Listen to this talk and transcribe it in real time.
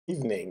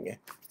Evening.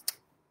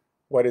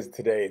 What is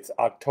today? It's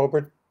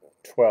October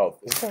 12th.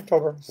 Is it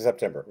October? It's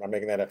September. I'm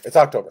making that up. It's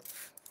October.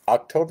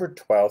 October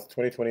 12th,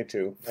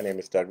 2022. My name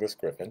is Douglas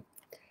Griffin.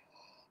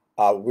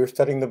 We're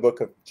studying the book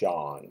of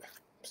John.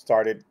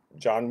 Started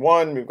John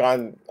 1. We've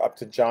gone up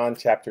to John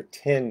chapter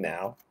 10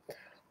 now.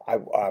 I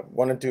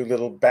want to do a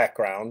little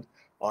background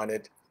on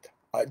it.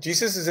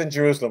 Jesus is in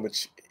Jerusalem,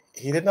 which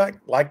he did not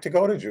like to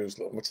go to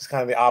Jerusalem, which is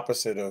kind of the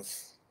opposite of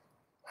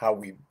how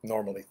we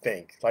normally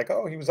think. Like,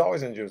 oh, he was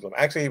always in Jerusalem.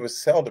 Actually, he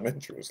was seldom in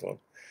Jerusalem.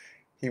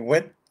 He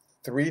went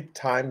 3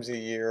 times a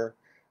year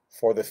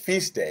for the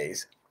feast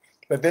days,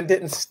 but then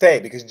didn't stay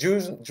because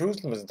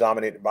Jerusalem was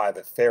dominated by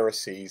the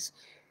Pharisees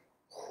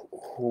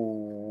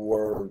who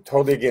were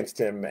totally against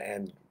him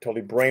and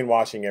totally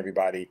brainwashing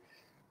everybody.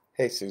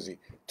 Hey, Susie,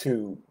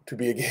 to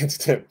be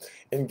against him.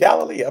 In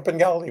Galilee, up in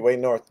Galilee, way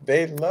north,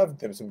 they loved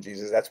them some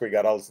Jesus. That's where he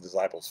got all his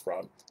disciples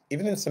from.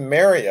 Even in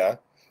Samaria,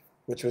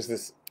 which was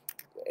this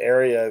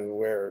area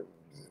where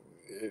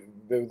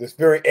this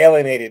very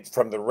alienated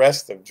from the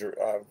rest of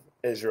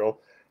Israel,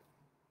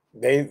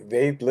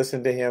 they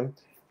listened to him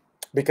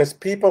because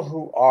people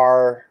who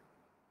are,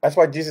 that's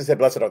why Jesus said,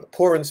 blessed are the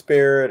poor in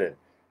spirit and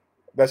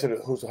blessed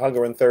are who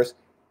hunger and thirst.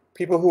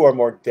 People who are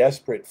more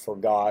desperate for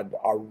God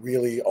are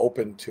really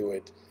open to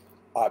it.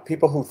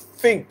 People who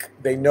think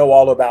they know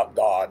all about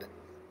God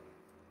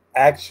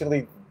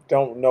actually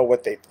don't know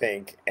what they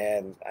think,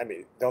 and I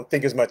mean, don't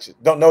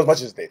know as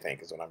much as they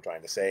think is what I'm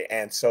trying to say,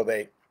 and so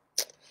they're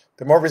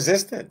more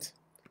resistant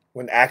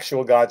when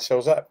actual God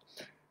shows up.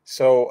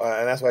 So,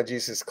 and that's why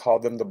Jesus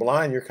called them the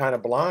blind. You're kind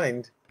of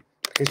blind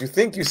because you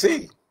think you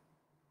see.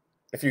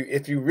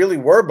 If you really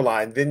were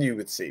blind, then you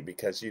would see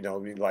because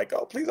you're like,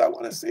 oh, please, I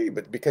want to see,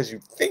 but because you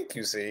think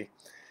you see,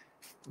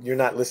 you're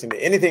not listening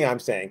to anything I'm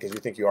saying because you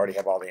think you already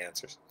have all the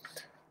answers.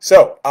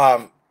 So,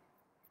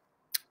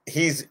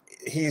 he's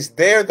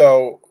there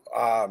though.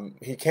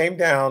 He came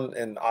down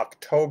in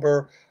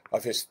October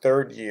of his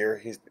 3rd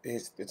year.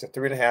 It's a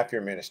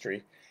 3.5-year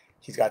ministry.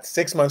 He's got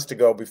 6 months to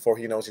go before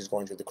he knows he's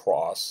going to the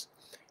cross.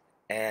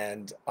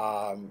 And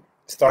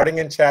starting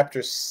in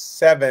chapter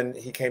 7,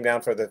 he came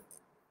down for the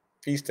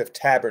Feast of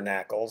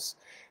Tabernacles.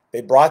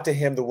 They brought to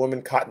him the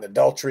woman caught in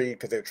adultery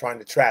because they were trying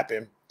to trap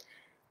him.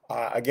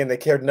 Again, they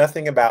cared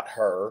nothing about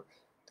her.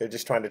 They're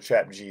just trying to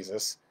trap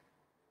Jesus.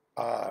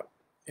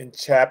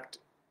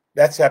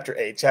 That's chapter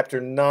 8.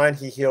 Chapter 9,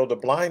 he healed a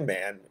blind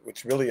man,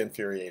 which really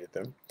infuriated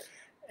them.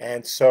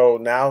 And so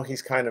now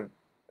he's kind of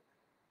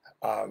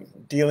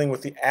dealing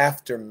with the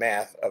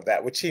aftermath of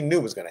that, which he knew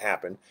was going to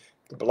happen.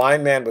 The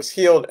blind man was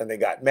healed, and they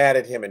got mad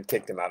at him and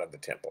kicked him out of the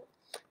temple.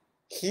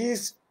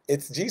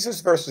 It's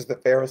Jesus versus the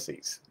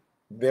Pharisees.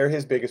 They're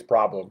his biggest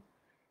problem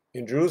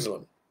in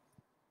Jerusalem.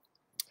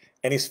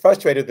 And he's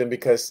frustrated them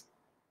because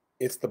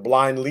it's the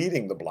blind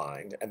leading the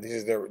blind. And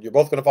you're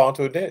both going to fall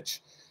into a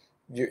ditch.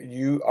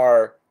 You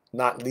are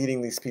not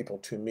leading these people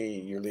to me.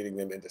 You're leading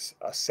them into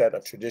a set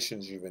of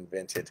traditions you've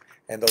invented.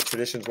 And those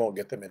traditions won't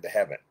get them into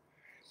heaven.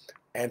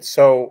 And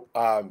so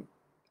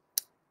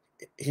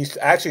he's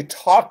actually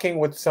talking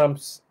with some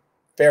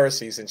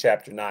Pharisees in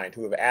chapter 9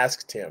 who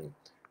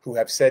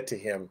have said to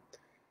him,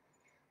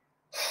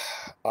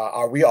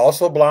 are we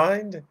also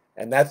blind?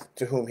 And that's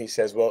to whom he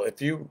says, well,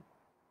 if you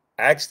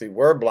actually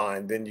were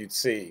blind, then you'd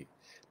see.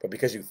 But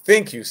because you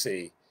think you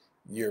see,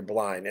 you're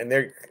blind. And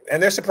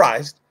they're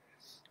surprised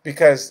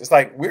because it's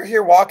like, we're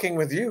here walking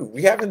with you.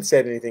 We haven't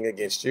said anything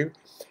against you.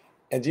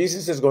 And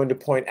Jesus is going to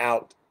point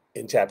out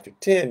in chapter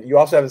 10, you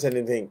also haven't said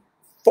anything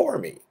for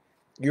me.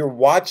 You're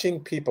watching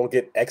people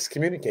get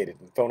excommunicated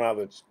and thrown out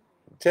of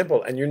the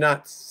temple, and you're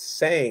not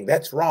saying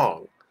that's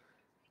wrong.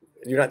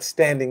 You're not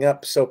standing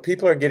up. So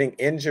people are getting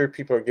injured,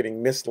 people are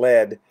getting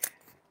misled,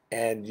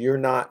 and you're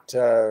not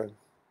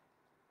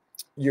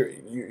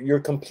you're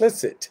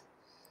complicit.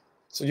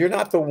 So you're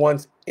not the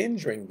ones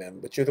injuring them,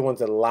 but you're the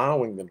ones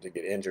allowing them to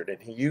get injured.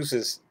 And he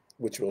uses,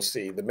 which we'll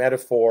see, the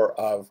metaphor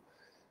of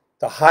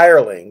the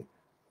hireling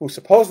who's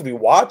supposed to be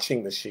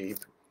watching the sheep.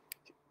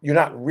 You're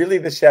not really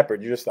the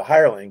shepherd, you're just the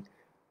hireling.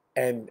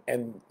 And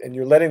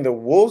you're letting the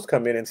wolves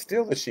come in and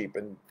steal the sheep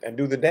and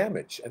do the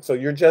damage. And so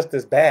you're just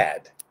as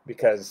bad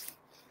because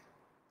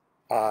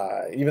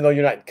even though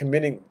you're not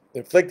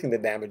inflicting the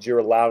damage, you're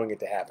allowing it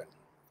to happen.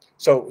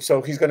 So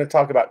he's going to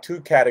talk about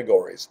 2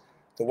 categories,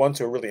 the ones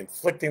who are really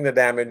inflicting the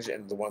damage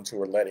and the ones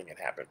who are letting it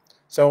happen.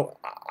 So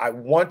I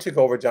want to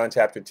go over John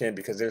chapter 10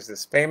 because there's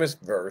this famous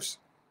verse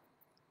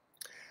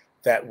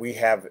that we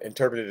have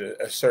interpreted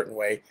a certain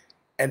way.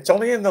 And it's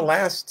only in the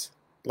last,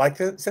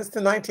 since the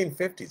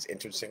 1950s,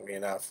 interestingly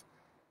enough,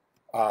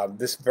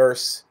 this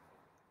verse,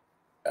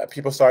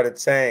 people started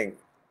saying,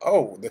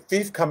 oh, the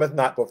thief cometh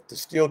not but to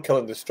steal, kill,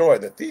 and destroy.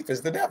 The thief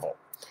is the devil.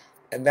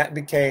 And that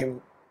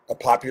became a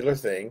popular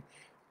thing.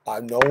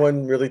 No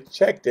one really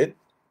checked it.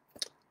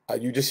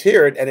 You just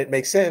hear it and it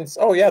makes sense.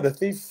 Oh yeah,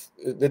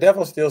 the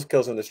devil steals,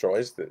 kills, and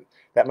destroys.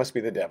 That must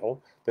be the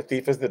devil. The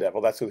thief is the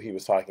devil. That's who he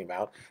was talking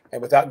about.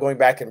 And without going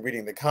back and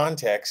reading the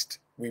context,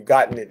 we've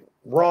gotten it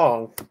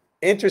wrong.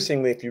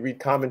 Interestingly, if you read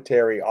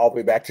commentary all the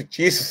way back to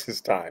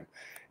Jesus' time,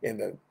 in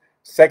the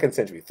second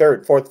century,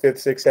 third, fourth, fifth,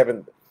 sixth,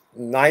 seventh,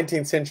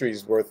 19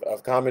 centuries worth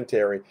of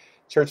commentary.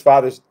 Church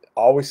fathers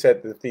always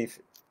said the thief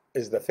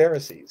is the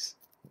Pharisees.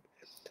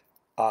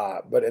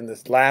 But in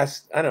this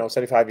last, I don't know,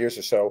 75 years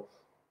or so,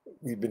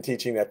 we've been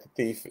teaching that the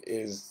thief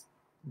is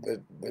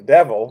the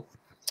devil.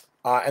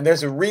 And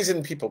there's a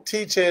reason people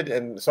teach it,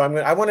 and so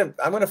I want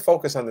to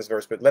focus on this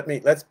verse, but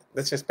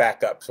let's just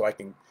back up so I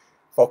can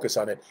focus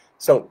on it.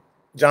 So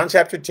John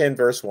chapter 10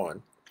 verse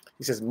 1,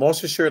 he says,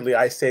 "Most assuredly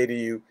I say to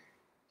you,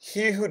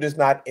 he who does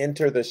not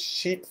enter the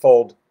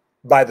sheepfold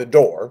by the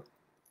door,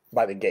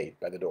 by the gate,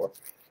 by the door,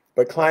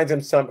 but climbs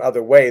in some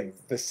other way,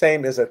 the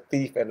same is a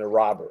thief and a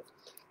robber."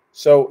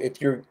 So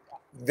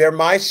they're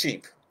my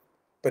sheep,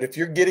 but if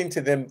you're getting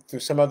to them through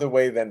some other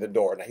way than the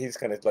door, now he's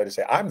going to later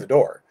say, "I'm the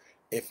door."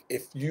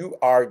 If you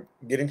are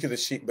getting to the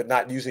sheep but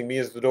not using me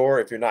as the door,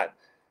 if you're not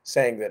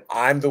saying that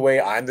I'm the way,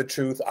 I'm the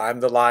truth, I'm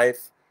the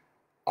life,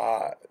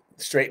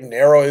 straight and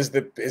narrow is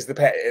the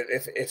path.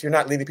 If you're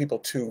not leading people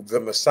to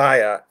the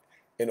Messiah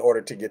in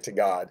order to get to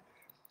God,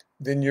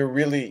 then you're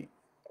really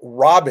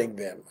robbing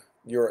them.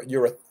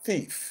 You're a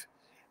thief.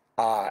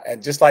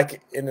 And just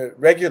like in a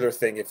regular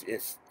thing,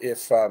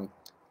 if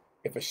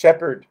a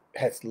shepherd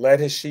has led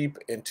his sheep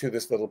into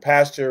this little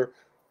pasture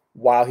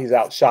while he's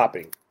out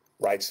shopping,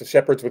 right? So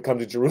shepherds would come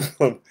to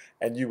Jerusalem,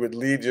 and you would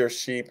lead your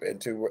sheep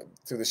to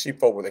the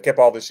sheepfold where they kept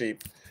all the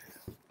sheep.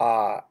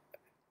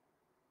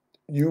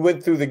 You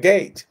went through the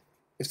gate.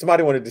 If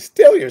somebody wanted to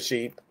steal your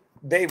sheep,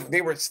 they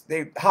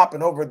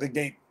hopping over the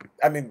gate.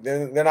 I mean,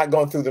 they're not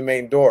going through the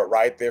main door,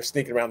 right? They're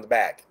sneaking around the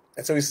back.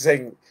 And so he's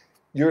saying,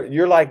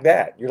 you're like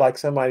that. You're like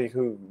somebody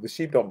who the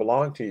sheep don't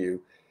belong to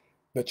you,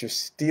 but you're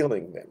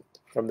stealing them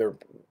from their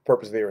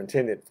purpose they were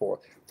intended for.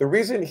 The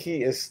reason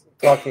he is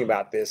talking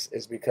about this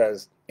is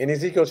because in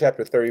Ezekiel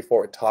chapter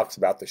 34, it talks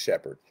about the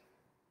shepherd,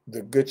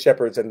 the good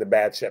shepherds and the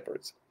bad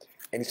shepherds.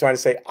 And he's trying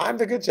to say, I'm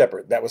the good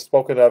shepherd that was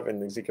spoken of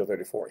in Ezekiel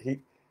 34.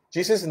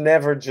 Jesus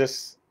never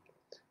just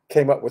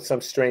came up with some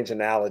strange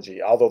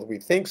analogy, although we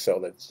think so.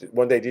 That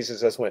one day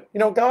Jesus just went,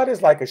 God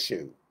is like a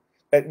shoe.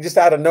 And just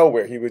out of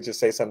nowhere, he would just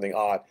say something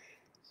odd.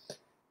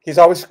 He's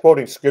always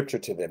quoting scripture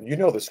to them. You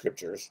know the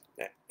scriptures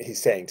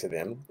he's saying to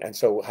them. And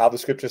so how the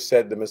scriptures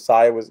said the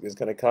Messiah is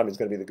going to come, he's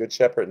going to be the good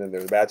shepherd, and then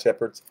there's the bad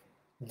shepherds.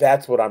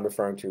 That's what I'm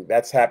referring to.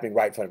 That's happening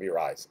right in front of your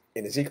eyes.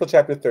 In Ezekiel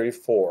chapter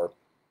 34,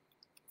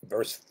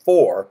 verse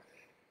 4,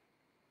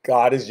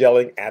 God is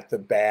yelling at the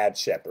bad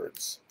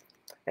shepherds.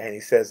 And he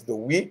says, "The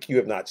weak you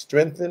have not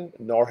strengthened,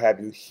 nor have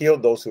you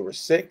healed those who were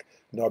sick,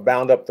 nor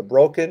bound up the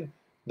broken,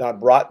 nor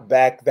brought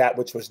back that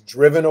which was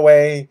driven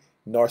away,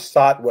 nor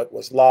sought what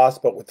was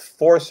lost, but with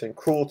force and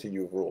cruelty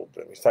you ruled."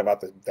 And he's talking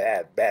about the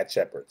bad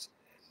shepherds.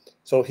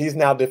 So he's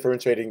now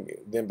differentiating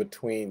them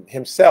between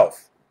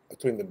himself,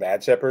 between the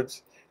bad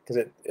shepherds, because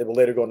it will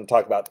later go on to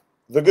talk about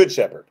the good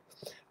shepherd.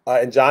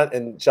 In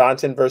John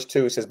 10 verse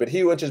 2, it says, "But he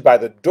who enters by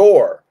the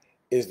door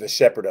is the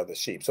shepherd of the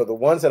sheep." So the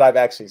ones that I've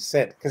actually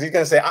sent, because he's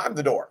going to say, I'm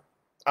the door.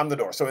 I'm the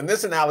door. So in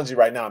this analogy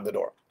right now, I'm the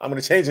door. I'm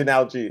going to change the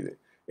analogy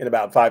in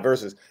about 5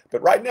 verses.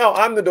 But right now,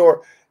 I'm the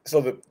door.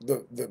 So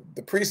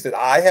the priests that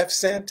I have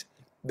sent,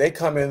 they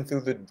come in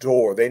through the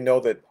door. They know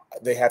that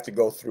they have to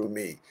go through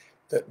me.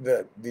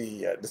 The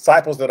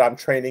disciples that I'm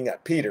training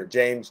at, Peter,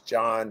 James,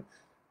 John,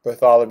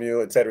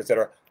 Bartholomew, et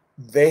cetera,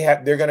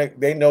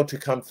 they know to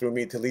come through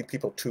me, to lead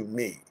people to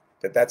me.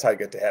 That's how you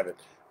get to heaven.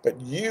 But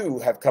you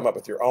have come up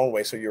with your own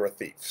way, so you're a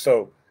thief.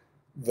 So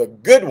the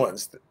good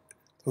ones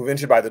who've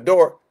entered by the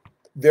door,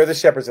 they're the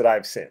shepherds that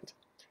I've sent.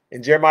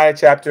 In Jeremiah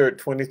chapter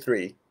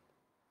 23,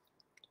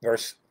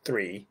 verse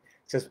 3, it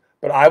says,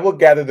 "But I will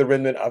gather the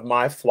remnant of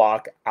my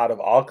flock out of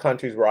all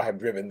countries where I have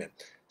driven them."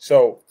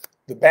 So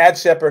the bad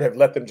shepherd have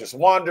let them just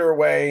wander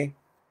away,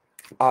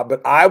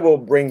 but I will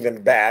bring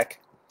them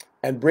back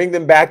and bring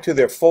them back to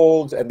their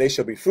folds, and they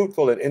shall be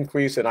fruitful and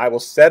increase, and I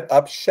will set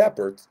up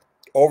shepherds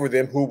over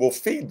them who will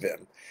feed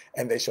them.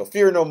 And they shall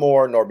fear no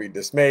more, nor be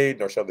dismayed,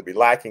 nor shall they be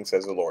lacking,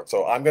 says the Lord.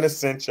 So I'm going to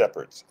send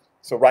shepherds.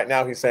 So right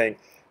now he's saying,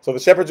 so the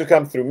shepherds who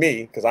come through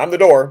me, because I'm the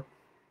door,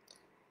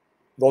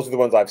 those are the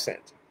ones I've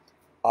sent.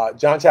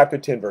 John chapter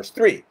 10, verse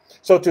 3.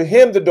 "So to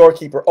him the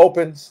doorkeeper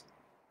opens,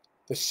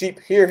 the sheep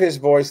hear his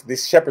voice," the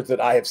shepherds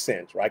that I have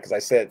sent, right? Because I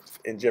said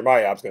in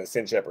Jeremiah I was going to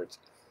send shepherds.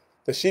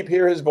 "The sheep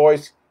hear his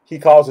voice, he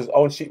calls his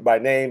own sheep by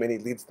name, and he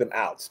leads them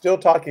out." Still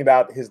talking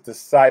about his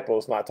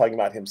disciples, not talking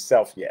about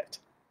himself yet.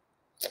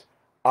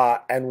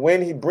 "And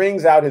when he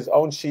brings out his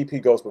own sheep, he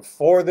goes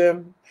before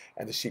them,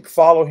 and the sheep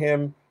follow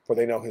him, for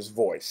they know his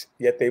voice.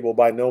 Yet they will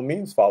by no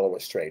means follow a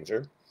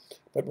stranger,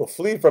 but will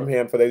flee from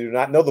him, for they do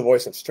not know the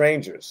voice of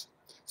strangers."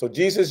 So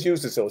Jesus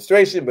used this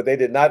illustration, but they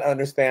did not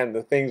understand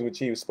the things which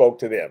he spoke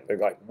to them. They're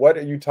like, "What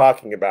are you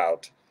talking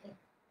about?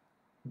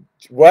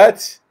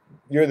 What?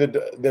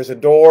 There's a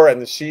door and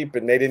the sheep,"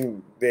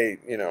 and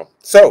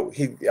So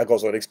he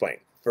goes on to explain.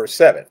 Verse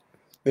 7.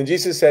 "Then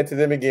Jesus said to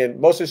them again,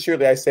 Most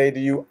assuredly I say to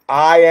you,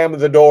 I am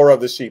the door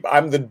of the sheep."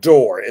 I'm the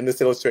door in this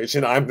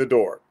illustration. I'm the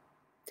door.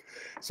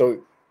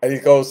 So, and he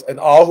goes, "And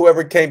all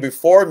whoever came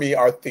before me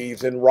are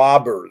thieves and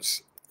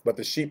robbers, but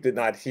the sheep did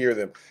not hear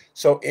them."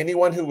 So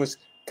anyone who was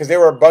because there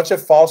were a bunch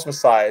of false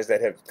messiahs that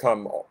have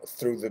come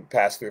through the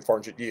past 300 or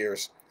 400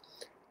 years.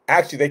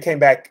 Actually, they came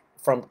back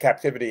from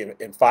captivity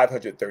in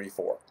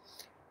 534.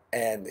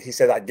 And he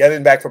said, I get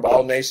them back from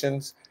all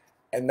nations.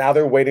 And now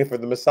they're waiting for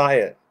the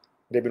Messiah.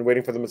 They've been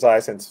waiting for the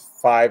Messiah since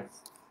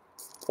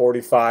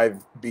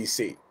 545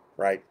 BC,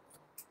 right?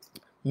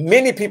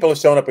 Many people have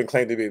shown up and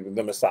claimed to be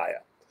the Messiah,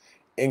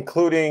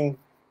 including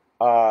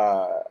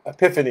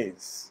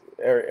Epiphanes,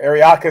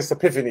 Ariakas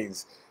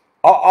Epiphanes.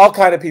 All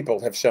kind of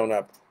people have shown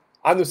up.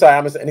 I'm the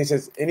Messiah. And he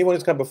says, anyone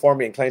who's come before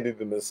me and claimed to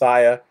be the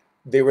Messiah,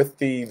 they were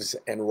thieves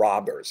and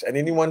robbers. And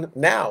anyone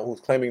now who's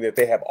claiming that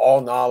they have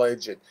all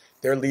knowledge and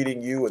they're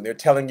leading you and they're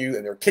telling you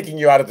and they're kicking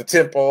you out of the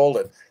temple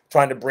and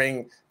trying to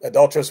bring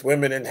adulterous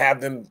women and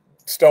have them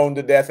stoned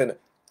to death, and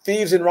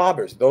thieves and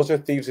robbers. Those are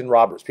thieves and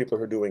robbers, people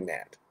who are doing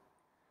that.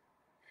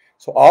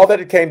 So all that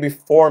it came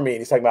before me, and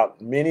he's talking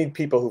about many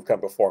people who've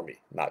come before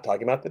me, not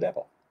talking about the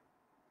devil.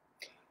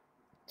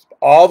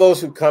 All those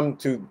who come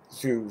to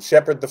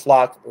shepherd the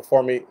flock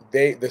before me,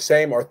 they the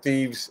same are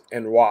thieves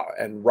and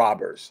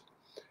robbers.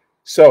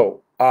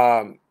 So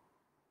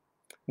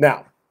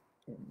now,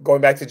 going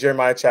back to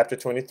Jeremiah chapter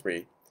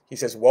 23, he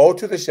says, woe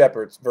to the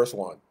shepherds, verse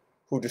 1,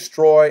 who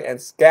destroy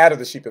and scatter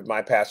the sheep of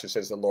my pasture,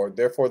 says the Lord.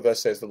 Therefore,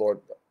 thus says the Lord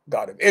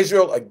God of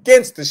Israel,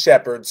 against the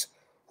shepherds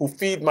who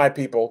feed my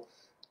people,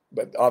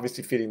 but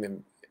obviously feeding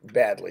them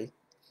badly.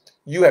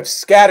 You have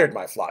scattered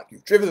my flock.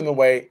 You've driven them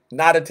away,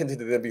 not attended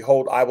to them.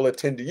 Behold, I will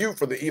attend to you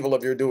for the evil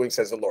of your doing,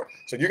 says the Lord.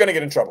 So you're going to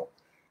get in trouble.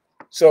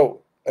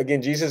 So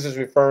again, Jesus is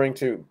referring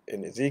to,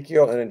 in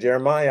Ezekiel and in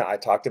Jeremiah, I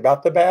talked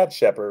about the bad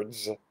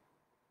shepherds.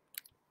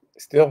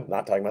 Still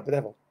not talking about the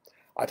devil.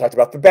 I talked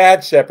about the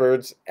bad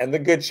shepherds and the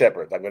good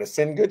shepherds. I'm going to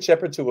send good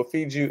shepherds who will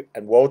feed you,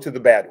 and woe to the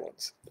bad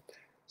ones.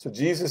 So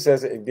Jesus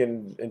says it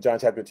again in John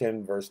chapter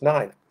 10, verse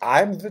 9,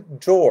 I'm the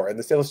door. In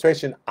this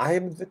illustration,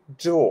 I'm the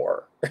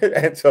door.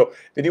 And so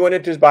if anyone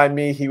enters by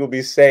me, he will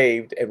be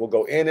saved and will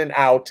go in and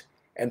out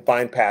and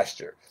find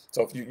pasture.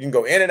 So if you can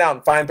go in and out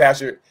and find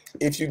pasture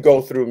if you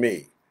go through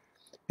me.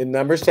 In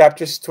Numbers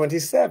chapter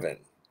 27,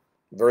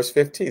 verse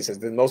 15, says,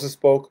 then Moses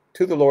spoke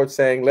to the Lord,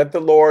 saying, let the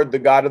Lord, the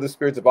God of the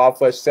spirits of all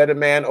flesh, set a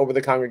man over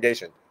the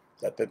congregation.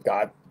 Let the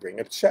God bring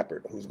a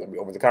shepherd who's going to be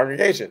over the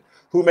congregation,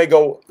 who may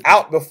go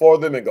out before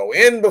them and go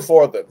in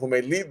before them, who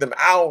may lead them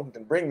out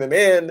and bring them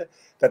in,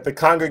 that the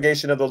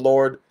congregation of the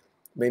Lord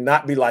may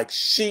not be like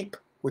sheep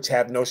which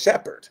have no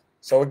shepherd.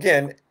 So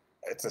again,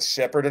 it's a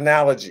shepherd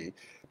analogy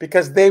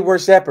because they were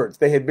shepherds.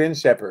 They had been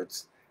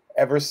shepherds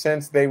ever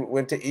since they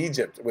went to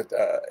Egypt with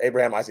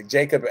Abraham, Isaac,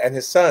 Jacob, and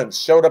his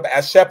sons showed up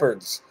as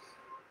shepherds.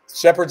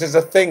 Shepherds is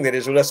a thing that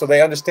Israel does, so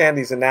they understand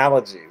these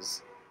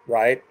analogies,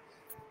 right?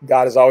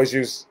 God has always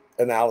used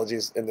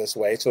analogies in this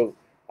way. So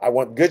I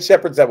want good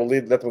shepherds that will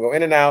let them go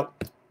in and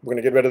out. We're going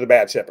to get rid of the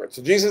bad shepherds.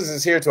 So Jesus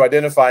is here to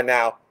identify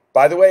now,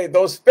 by the way,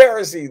 those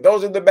Pharisees,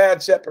 those are the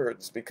bad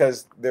shepherds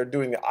because they're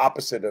doing the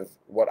opposite of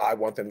what I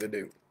want them to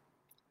do.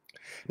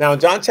 Now in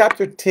John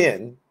chapter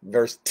 10,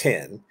 verse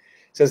 10, it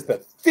says, the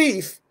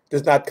thief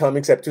does not come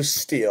except to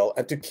steal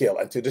and to kill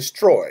and to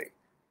destroy.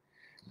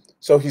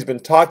 So he's been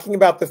talking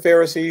about the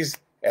Pharisees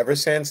ever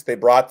since they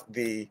brought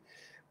the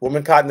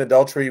woman caught in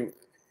adultery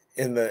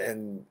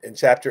in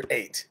chapter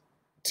 8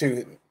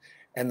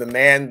 and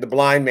the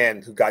blind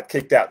man who got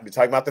kicked out. We're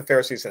talking about the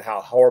Pharisees and how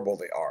horrible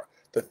they are.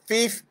 The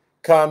thief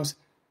comes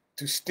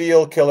to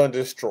steal, kill, and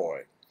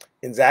destroy.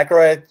 In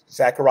Zechariah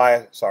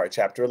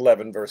chapter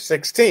 11, verse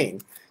 16,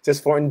 it says,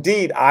 for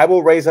indeed I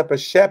will raise up a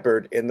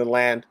shepherd in the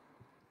land.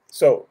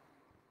 So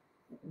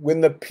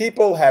when the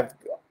people have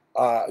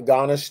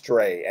gone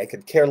astray and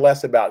could care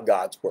less about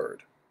God's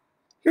word,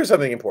 here's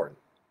something important.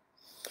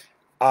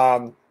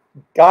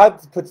 God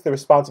puts the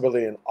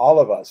responsibility in all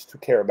of us to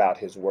care about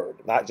his word,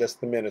 not just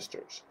the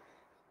ministers.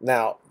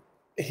 Now,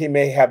 he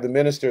may have the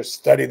ministers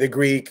study the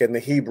Greek and the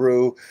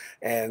Hebrew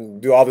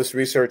and do all this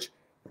research,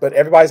 but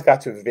everybody's got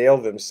to avail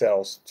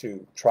themselves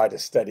to try to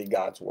study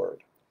God's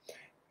word.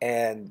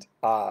 And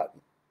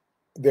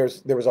there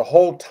was a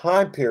whole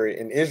time period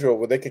in Israel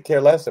where they could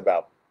care less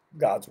about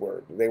God's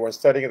word. They weren't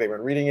studying it, they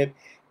weren't reading it,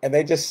 and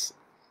they just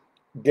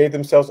gave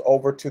themselves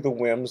over to the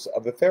whims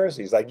of the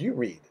Pharisees. Like, you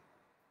read.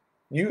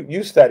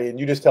 You study and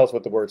you just tell us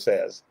what the word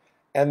says.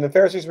 And the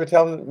Pharisees were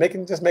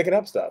making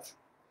up stuff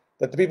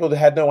that the people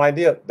had no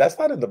idea. That's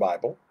not in the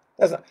Bible.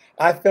 That's not,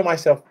 I find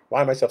myself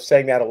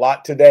saying that a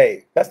lot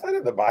today. That's not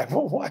in the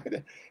Bible. Why?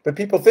 But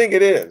people think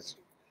it is.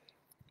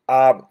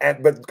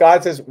 But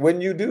God says,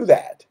 when you do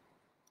that,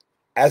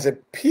 as a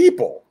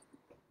people,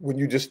 when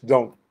you just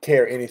don't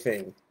care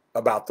anything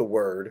about the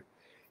word,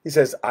 he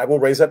says, I will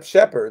raise up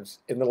shepherds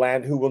in the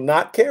land who will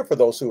not care for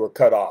those who are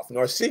cut off,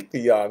 nor seek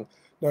the young,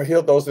 nor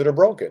heal those that are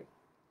broken,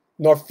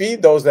 nor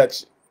feed those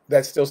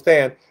that still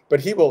stand, but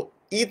he will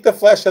eat the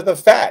flesh of the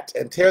fat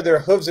and tear their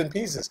hooves in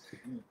pieces.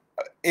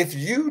 If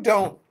you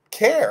don't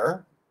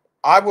care,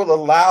 I will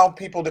allow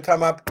people to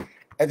come up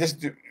and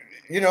just do,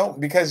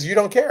 because you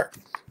don't care.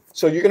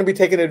 So you're going to be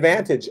taken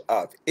advantage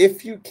of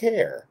if you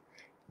care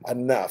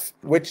enough,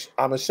 which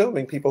I'm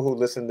assuming people who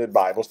listen to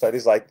Bible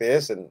studies like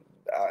this and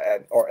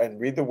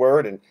read the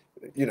word and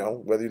you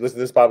know, whether you listen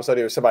to this Bible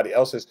study or somebody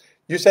else's,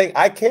 you're saying,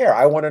 I care.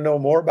 I want to know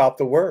more about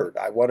the word.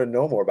 I want to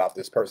know more about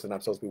this person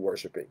I'm supposed to be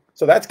worshiping.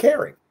 So that's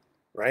caring,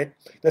 right?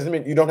 Doesn't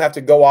mean you don't have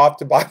to go off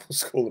to Bible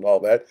school and all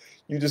that.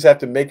 You just have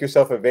to make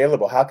yourself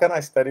available. How can I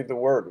study the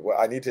word? Well,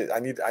 I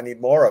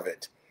need more of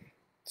it.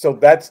 So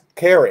that's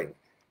caring.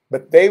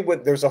 But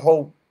there's a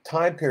whole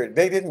time period.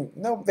 They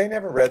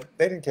never read.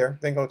 They didn't care.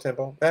 They didn't go to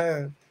temple.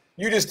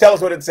 You just tell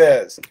us what it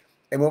says.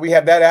 And when we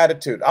have that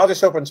attitude, I'll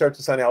just show up in church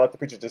on Sunday. I'll let the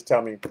preacher just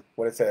tell me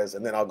what it says,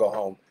 and then I'll go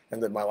home and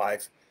live my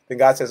life. Then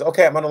God says,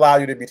 okay, I'm going to allow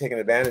you to be taken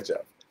advantage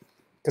of.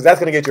 Because that's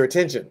going to get your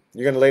attention.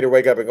 You're going to later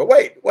wake up and go,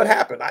 wait, what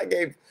happened? I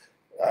gave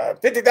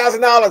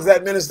 $50,000 to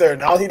that minister,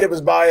 and all he did was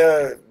buy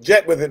a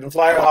jet with it and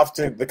fly off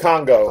to the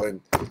Congo,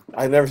 and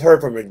I never heard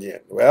from him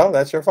again. Well,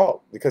 that's your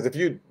fault. Because if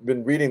you'd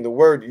been reading the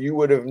word, you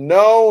would have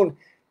known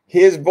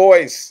his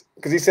voice.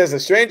 Because he says, a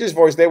stranger's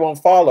voice they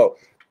won't follow.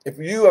 If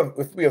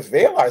we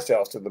avail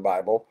ourselves to the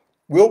Bible,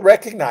 we'll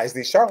recognize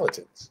these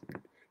charlatans.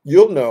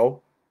 You'll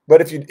know, but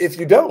if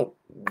you don't,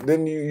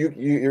 then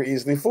you're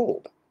easily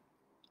fooled.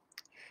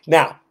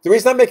 Now, the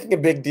reason I'm making a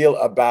big deal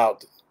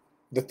about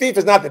the thief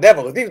is not the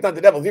devil, the thief is not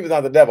the devil, the thief is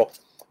not the devil,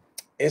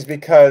 is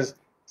because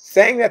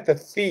saying that the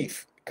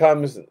thief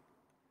is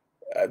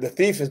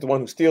the one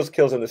who steals,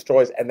 kills, and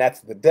destroys, and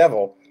that's the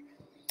devil,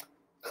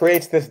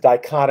 creates this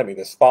dichotomy,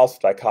 this false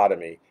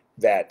dichotomy,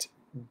 that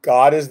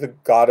God is the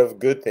God of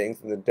good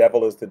things and the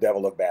devil is the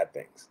devil of bad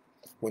things.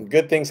 When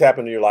good things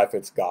happen in your life,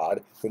 it's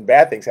God. When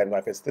bad things happen in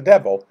life, it's the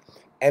devil.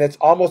 And it's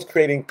almost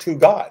creating two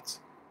gods.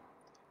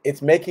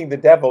 It's making the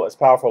devil as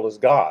powerful as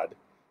God,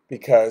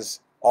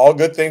 because all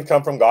good things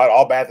come from God,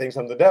 all bad things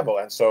from the devil.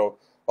 And so,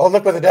 oh,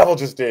 look what the devil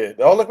just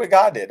did. Oh, look what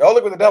God did. Oh,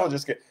 look what the devil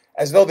just did.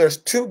 As though there's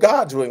two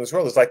gods ruling this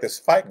world. It's like this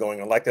fight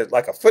going on, like there's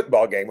like a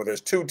football game where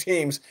there's two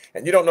teams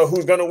and you don't know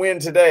who's going to win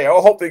today.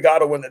 Oh, hopefully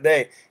God will win the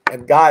day.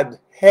 And God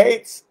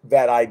hates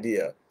that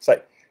idea. It's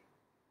like,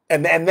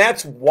 and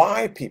that's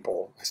why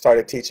people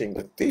started teaching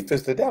the thief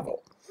is the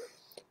devil,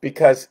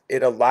 because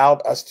it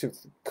allowed us to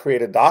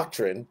create a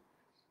doctrine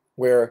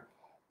where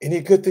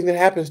any good thing that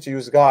happens to you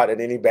is God and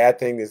any bad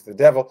thing is the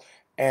devil.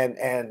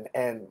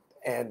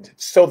 And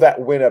so that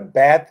when a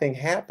bad thing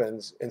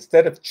happens,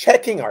 instead of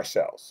checking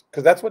ourselves,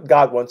 because that's what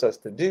God wants us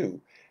to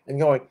do, and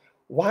going,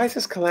 why is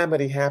this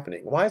calamity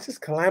happening? Why is this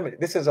calamity?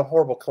 This is a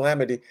horrible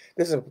calamity.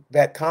 This is a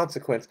bad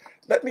consequence.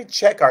 Let me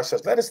check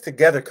ourselves. Let us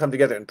together come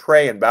together and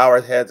pray and bow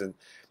our heads. And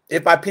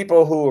if my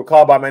people who are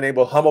called by my name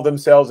will humble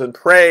themselves and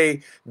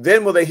pray,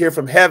 then will they hear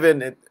from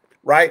heaven, and,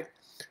 right?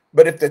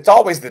 But if it's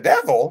always the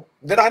devil,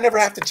 then I never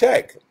have to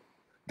check.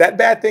 That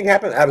bad thing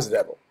happened, that was the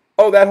devil.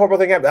 Oh, that horrible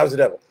thing happened, that was the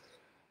devil.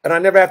 And I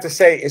never have to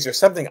say, is there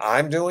something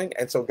I'm doing?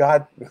 And so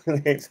God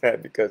really hates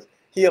that, because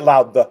he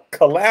allowed the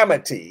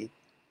calamity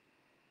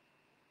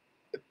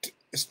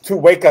to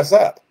wake us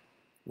up,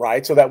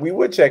 right? So that we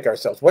would check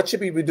ourselves. What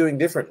should we be doing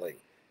differently?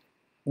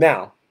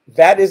 Now,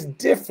 that is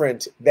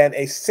different than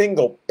a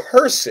single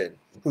person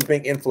who's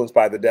being influenced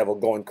by the devil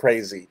going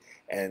crazy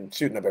and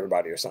shooting up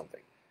everybody or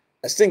something.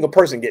 A single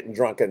person getting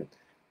drunk, and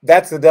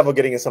that's the devil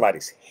getting in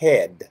somebody's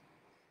head.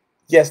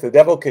 Yes, the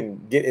devil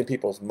can get in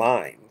people's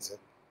minds.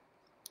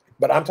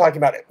 But I'm talking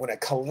about it when a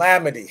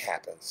calamity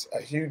happens,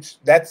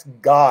 that's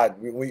God.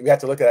 We have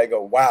to look at that and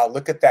go, wow,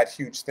 look at that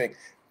huge thing.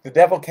 The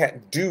devil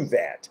can't do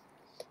that.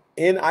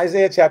 In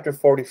Isaiah chapter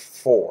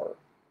 44,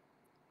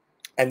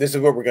 and this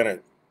is where we're going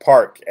to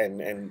park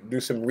and do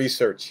some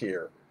research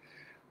here.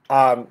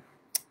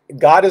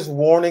 God is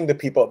warning the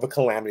people of the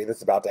calamity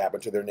that's about to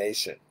happen to their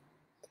nation.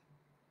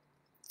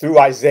 Through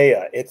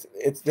Isaiah,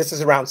 this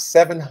is around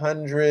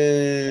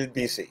 700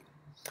 BC.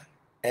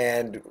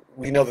 And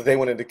we know that they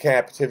went into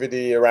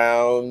captivity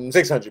around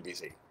 600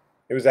 BC.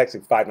 It was actually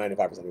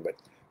 595 or something, but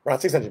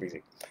around 600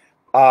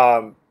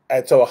 BC.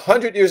 And so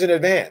 100 years in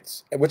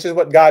advance, which is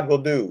what God will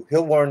do.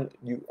 He'll warn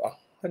you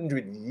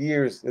 100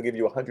 years. He'll give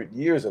you 100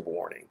 years of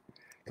warning,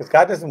 because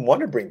God doesn't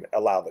want to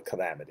allow the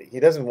calamity. He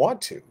doesn't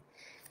want to.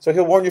 So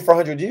he'll warn you for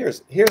 100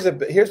 years. Here's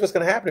what's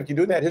going to happen if you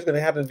do that. Here's going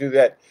to happen to do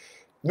that.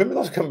 Remember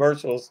those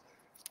commercials?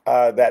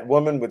 That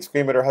woman would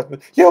scream at her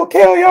husband, "You'll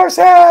kill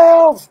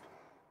yourself!"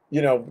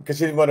 You know, because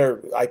she didn't want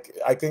to.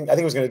 I think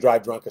he was going to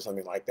drive drunk or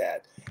something like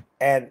that.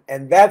 And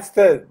that's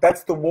the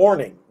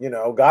warning. You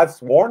know,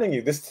 God's warning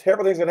you. This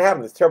terrible thing's going to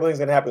happen. This terrible thing's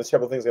going to happen. This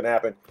terrible thing's going to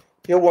happen.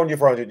 He'll warn you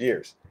for 100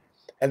 years,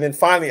 and then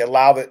finally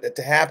allow it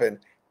to happen.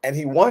 And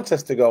he wants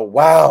us to go,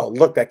 wow,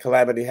 look, that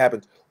calamity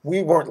happens.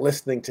 We weren't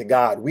listening to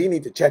God. We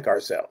need to check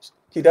ourselves.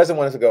 He doesn't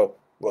want us to go,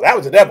 well, that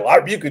was the devil. I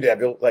rebuke you,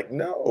 devil. Like,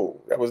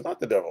 no, that was not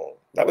the devil.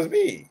 That was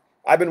me.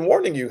 I've been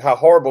warning you how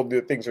horrible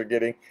the things are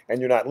getting, and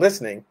you're not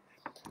listening.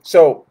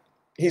 So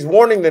he's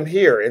warning them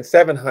here in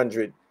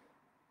 700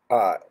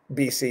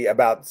 BC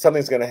about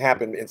something's going to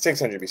happen in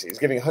 600 BC. He's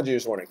giving 100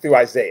 years warning through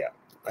Isaiah.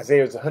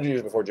 Isaiah was 100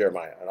 years before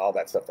Jeremiah and all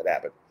that stuff that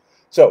happened.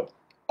 So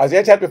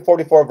Isaiah chapter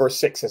 44, verse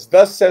 6 says,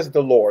 "Thus says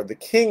the Lord, the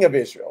King of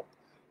Israel,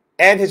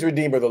 and his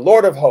Redeemer, the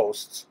Lord of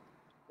hosts."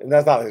 And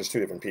that's not like there's two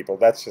different people.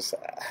 That's just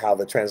how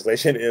the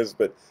translation is.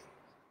 But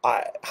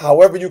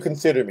however you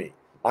consider me,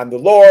 I'm the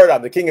Lord,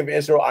 I'm the King of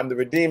Israel, I'm the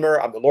Redeemer,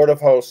 I'm the Lord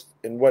of hosts,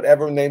 in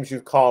whatever names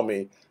you call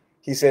me.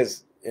 He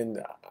says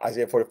in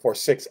Isaiah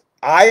 44:6,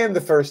 I am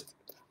the first,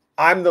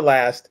 I'm the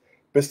last.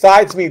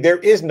 Besides me, there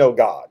is no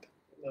God.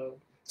 No.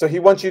 So he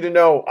wants you to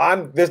know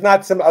there's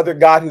not some other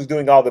God who's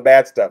doing all the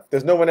bad stuff.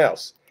 There's no one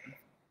else.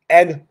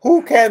 And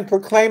who can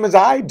proclaim as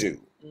I do?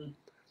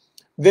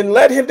 Then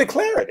let him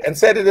declare it and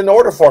set it in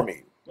order for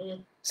me.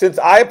 Since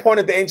I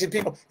appointed the ancient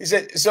people. He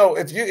said, so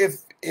if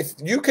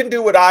you can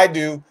do what I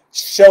do,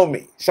 show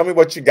me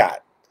what you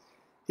got.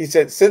 He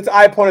said, since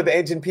I appointed the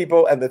ancient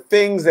people and the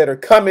things that are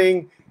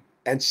coming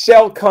and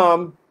shall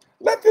come,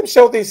 let them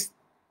show these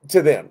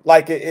to them.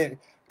 Like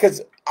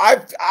because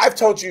I've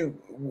told you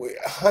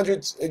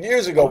hundreds of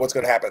years ago what's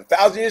going to happen.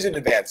 1,000 years in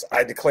advance,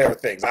 I declare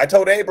things. I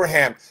told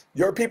Abraham,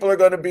 your people are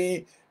going to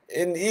be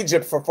in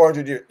Egypt for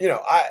 400 years. You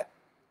know,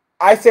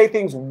 I say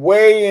things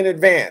way in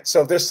advance.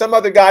 So if there's some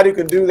other God who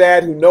can do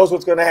that, who knows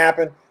what's going to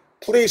happen,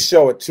 please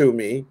show it to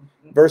me.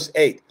 Verse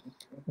 8,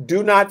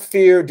 do not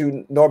fear,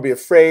 nor be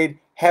afraid.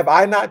 Have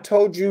I not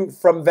told you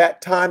from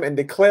that time and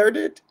declared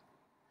it?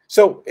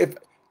 So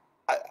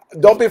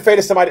don't be afraid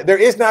of somebody. There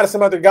is not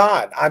some other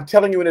God. I'm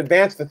telling you in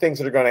advance the things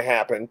that are going to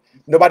happen.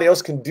 Nobody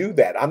else can do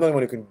that. I'm the only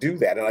one who can do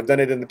that. And I've done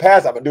it in the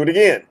past. I'm going to do it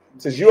again.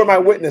 It says, you are my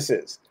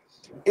witnesses.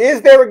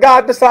 Is there a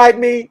God beside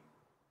me?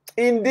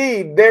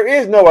 Indeed, there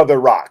is no other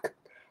rock.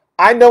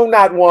 I know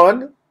not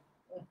one.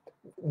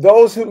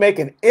 Those who make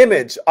an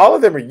image, all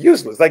of them are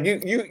useless. Like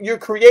you're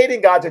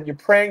creating gods and you're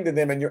praying to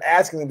them and you're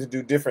asking them to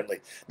do differently.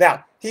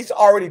 Now, he's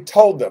already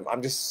told them.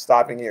 I'm just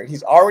stopping here.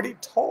 He's already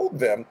told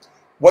them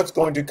what's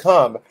going to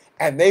come.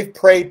 And they've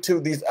prayed to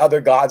these other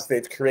gods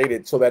they've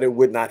created so that it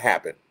would not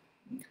happen.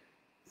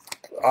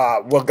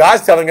 Well,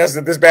 God's telling us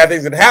that this bad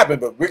thing's going to happen,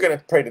 but we're going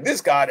to pray to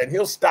this God and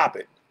he'll stop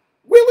it.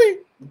 Really?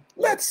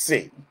 Let's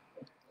see.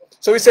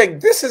 So he's saying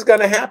this is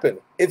going to happen.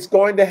 It's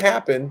going to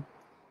happen.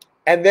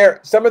 And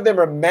some of them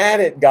are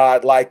mad at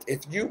God, like if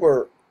you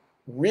were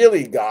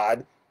really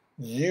God,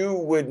 you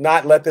would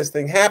not let this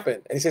thing happen.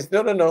 And he says,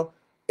 no,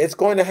 it's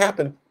going to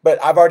happen,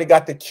 but I've already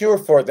got the cure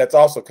for it that's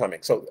also coming.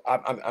 So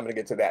I'm going to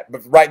get to that.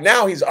 But right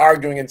now he's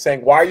arguing and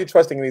saying, why are you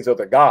trusting in these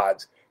other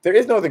gods? There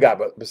is no other God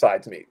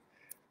besides me.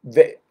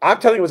 I'm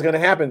telling you what's going to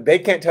happen. They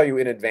can't tell you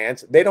in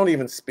advance. They don't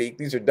even speak.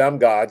 These are dumb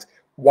gods.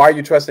 Why are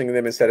you trusting in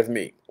them instead of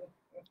me?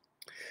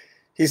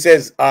 He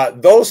says,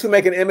 those who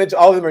make an image,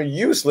 all of them are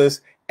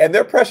useless, and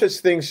their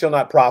precious things shall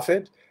not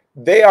profit.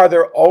 They are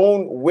their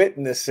own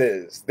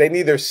witnesses. They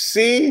neither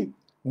see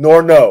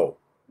nor know,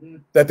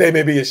 that they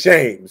may be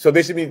ashamed. So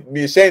they should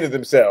be ashamed of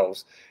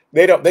themselves.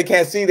 They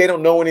can't see, they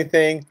don't know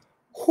anything.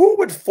 Who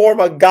would form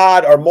a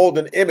god or mold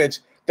an image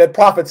that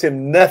profits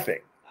him nothing?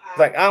 It's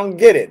like, I don't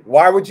get it.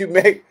 Why would you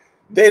make,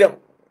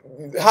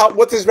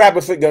 what's this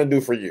rabbit foot going to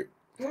do for you?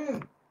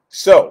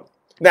 So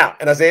now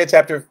in Isaiah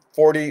chapter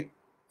 44,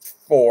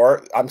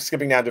 I'm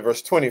skipping down to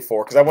verse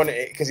 24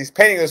 because he's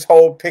painting this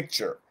whole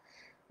picture,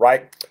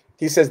 right?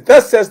 He says,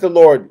 thus says the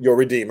Lord, your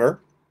Redeemer,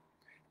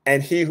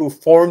 and he who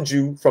formed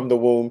you from the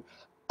womb.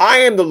 I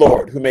am the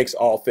Lord who makes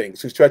all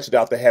things, who stretches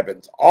out the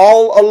heavens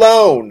all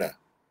alone,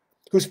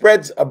 who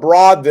spreads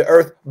abroad the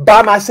earth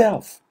by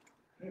myself,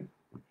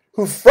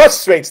 who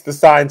frustrates the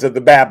signs of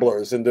the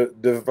babblers and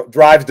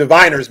drives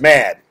diviners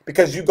mad.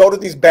 Because you go to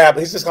these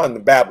babblers, he's just calling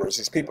them babblers,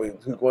 these people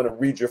who want to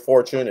read your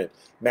fortune, and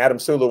Madam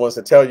Sula wants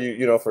to tell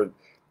you, for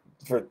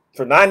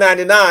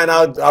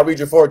 $9.99, I'll read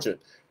your fortune.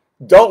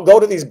 Don't go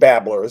to these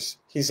babblers.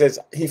 He says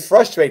he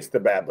frustrates the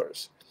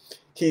babblers.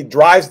 He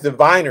drives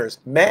diviners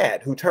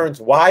mad, who turns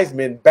wise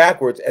men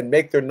backwards and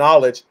make their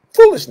knowledge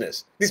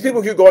foolishness. These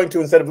people you're going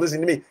to instead of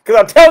listening to me, because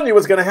I'm telling you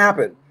what's going to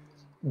happen.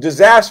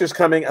 Disaster's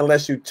coming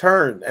unless you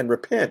turn and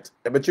repent.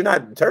 But you're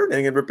not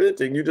turning and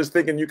repenting. You're just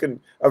thinking you can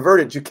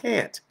avert it. You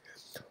can't.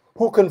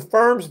 Who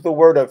confirms the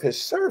word of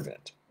his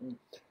servant.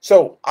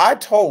 So I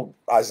told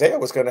Isaiah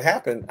what's going to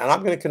happen, and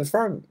I'm going to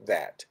confirm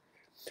that.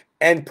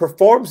 And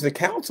performs the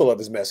counsel of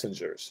his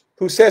messengers,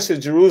 who says to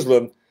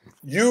Jerusalem,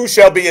 you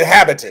shall be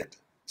inhabited.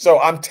 So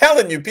I'm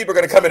telling you, people are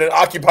going to come in and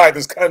occupy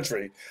this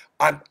country.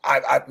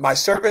 My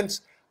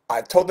servants,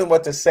 I told them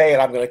what to say,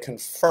 and I'm going to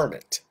confirm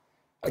it.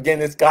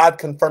 Again, it's God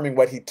confirming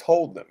what he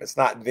told them. It's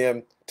not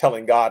them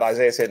telling God,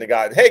 Isaiah saying to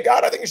God, hey,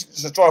 God, I think you should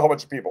destroy a whole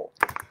bunch of people.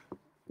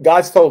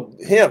 God's told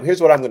him,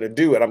 here's what I'm going to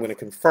do, and I'm going to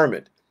confirm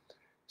it.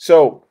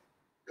 So,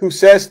 who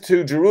says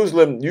to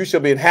Jerusalem, you shall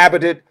be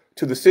inhabited,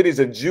 to the cities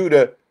of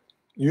Judah,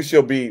 you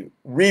shall be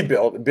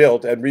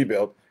built and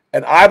rebuilt,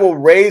 and I will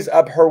raise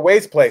up her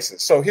waste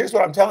places. So here's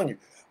what I'm telling you.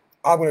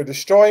 I'm going to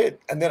destroy it,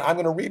 and then I'm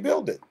going to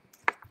rebuild it.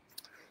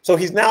 So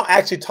he's now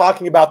actually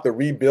talking about the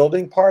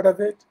rebuilding part of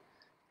it,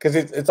 because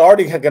it's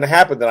already going to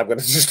happen that I'm going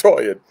to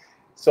destroy it.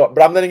 So,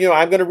 but I'm letting you know,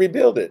 I'm going to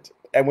rebuild it.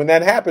 And when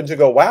that happens, you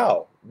go,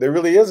 wow, there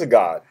really is a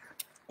God.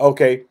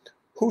 Okay,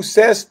 who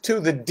says to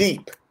the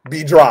deep,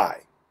 be dry.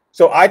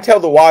 So I tell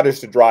the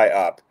waters to dry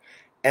up,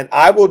 and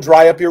I will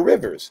dry up your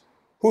rivers.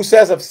 Who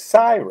says of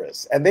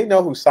Cyrus, and they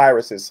know who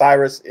Cyrus is.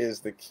 Cyrus is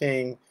the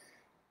king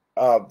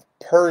of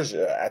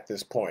Persia at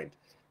this point.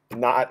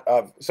 not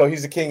of, so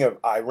he's the king of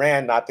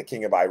Iran, not the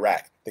king of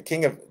Iraq. The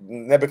king of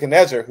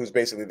Nebuchadnezzar, who's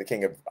basically the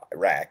king of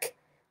Iraq,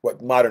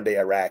 what modern day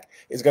Iraq,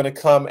 is going to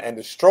come and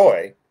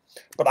destroy.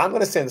 But I'm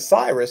going to send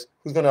Cyrus,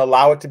 who's going to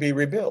allow it to be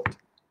rebuilt.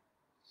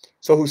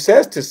 So who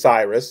says to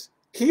Cyrus,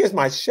 he is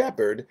my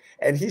shepherd,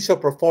 and he shall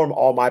perform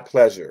all my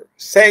pleasure,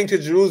 saying to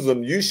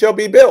Jerusalem, you shall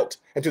be built,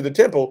 and to the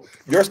temple,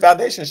 your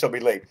foundation shall be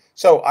laid.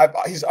 So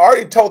he's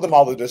already told them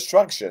all the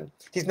destruction.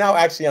 He's now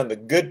actually on the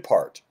good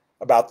part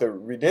about the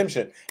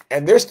redemption,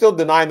 and they're still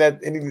denying that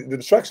any the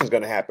destruction is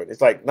going to happen.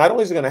 It's like, not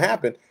only is it going to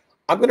happen,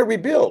 I'm going to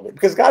rebuild it,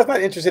 because God's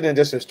not interested in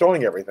just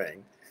destroying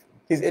everything.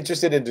 He's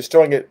interested in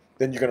destroying it.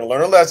 Then you're going to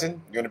learn a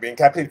lesson. You're going to be in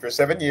captivity for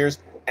 7 years,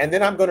 and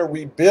then I'm going to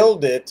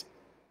rebuild it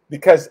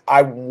because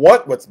I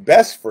want what's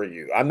best for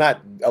you. I'm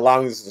not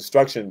allowing this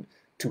destruction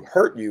to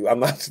hurt you.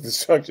 I'm not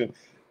destruction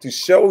to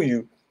show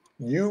you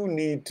you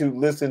need to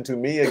listen to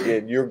me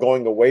again. You're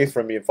going away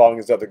from me and following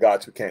these other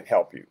gods who can't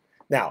help you.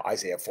 Now,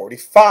 Isaiah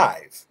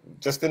 45,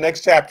 just the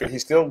next chapter,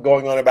 he's still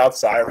going on about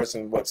Cyrus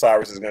and what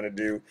Cyrus is going to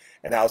do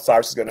and how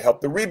Cyrus is going to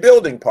help the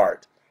rebuilding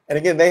part. And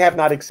again, they have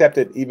not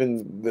accepted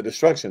even the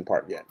destruction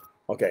part yet.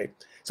 Okay,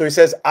 so he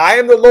says, I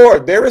am the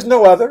Lord, there is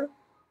no other.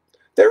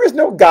 There is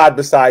no God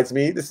besides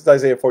me. This is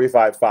Isaiah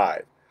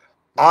 45:5.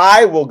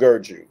 I will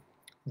gird you,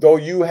 though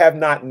you have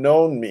not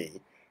known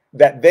me,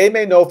 that they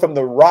may know from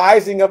the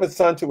rising of the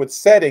sun to its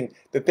setting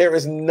that there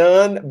is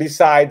none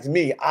besides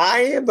me. I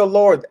am the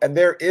Lord, and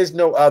there is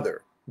no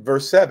other.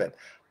 Verse 7.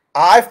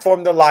 I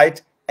form the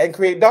light and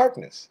create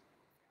darkness.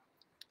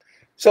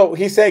 So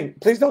he's saying,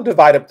 please don't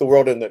divide up the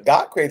world in that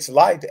God creates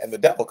light and the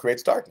devil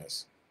creates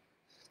darkness.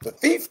 The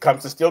thief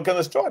comes to steal, kill,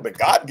 and destroy, but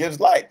God gives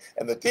light,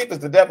 and the thief is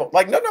the devil.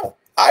 Like, no,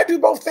 I do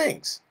both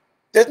things.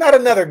 There's not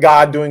another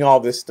God doing all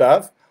this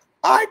stuff.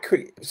 I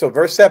create. So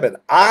verse 7,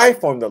 I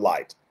form the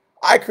light.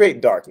 I create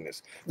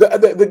darkness.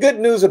 The good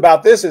news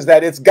about this is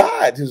that it's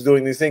God who's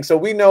doing these things. So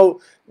we know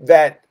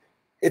that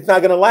it's not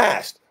going to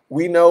last.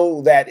 We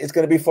know that it's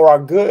going to be for our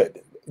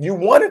good. You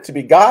want it to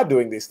be God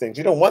doing these things.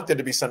 You don't want there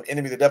to be some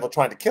enemy of the devil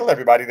trying to kill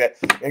everybody,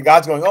 and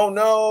God's going, oh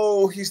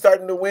no, he's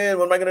starting to win.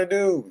 What am I going to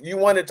do? You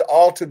want it to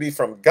all to be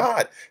from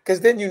God, because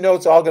then you know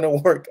it's all going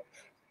to work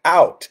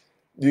out.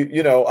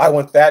 You know, I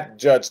want that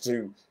judge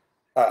to,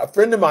 a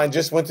friend of mine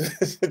just went to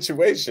this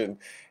situation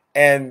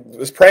and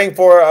was praying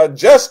for a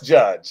just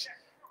judge.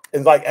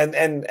 And like,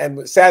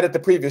 and sat at the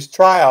previous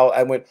trial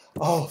and went,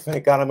 oh,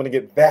 thank God, I'm going to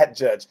get that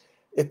judge.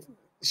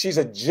 She's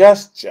a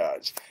just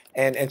judge.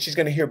 And she's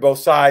going to hear both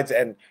sides,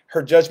 and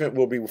her judgment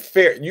will be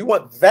fair. You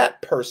want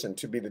that person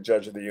to be the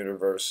judge of the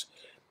universe.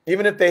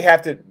 Even if they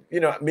have to,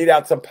 mete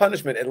out some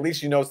punishment, at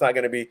least you know it's not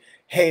going to be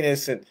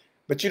heinous.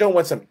 But you don't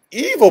want some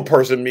evil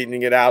person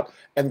meting it out,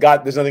 and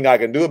God, there's nothing God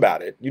can do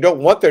about it. You don't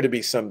want there to be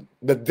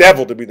the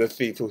devil to be the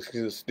thief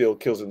who still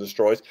kills and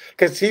destroys,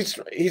 because he's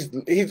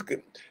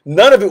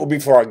none of it will be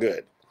for our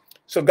good.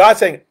 So God's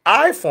saying,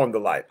 I form the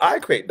light. I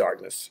create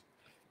darkness.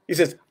 He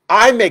says,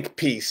 I make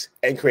peace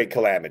and create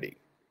calamity.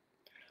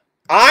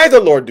 I, the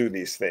Lord, do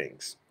these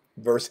things.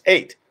 Verse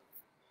 8.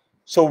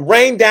 So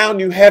rain down,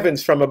 you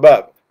heavens from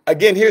above.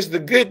 Again, here's the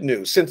good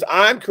news. Since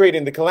I'm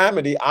creating the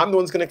calamity, I'm the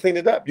one who's going to clean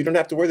it up. You don't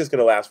have to worry this is going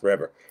to last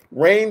forever.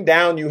 Rain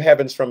down, you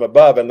heavens from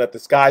above, and let the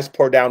skies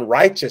pour down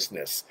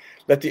righteousness.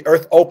 Let the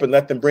earth open,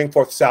 let them bring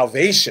forth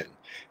salvation,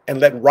 and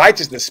let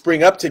righteousness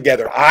spring up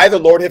together. I, the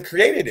Lord, have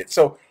created it.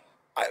 So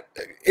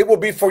it will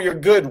be for your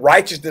good.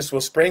 Righteousness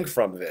will spring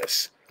from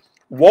this.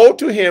 Woe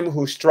to him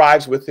who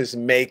strives with his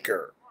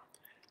maker.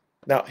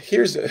 Now,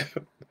 here's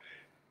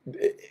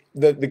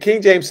the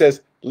King James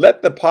says,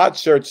 let the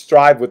potsherds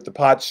strive with the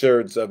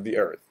potsherds of the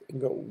earth.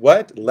 You go,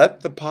 what?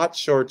 Let the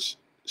potsherds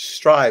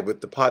strive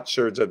with the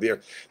potsherds of the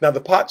earth. Now,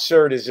 the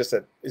potsherd is just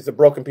a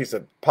broken piece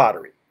of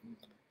pottery.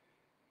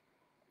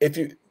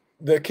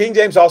 The King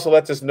James also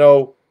lets us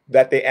know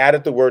that they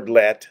added the word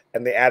let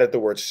and they added the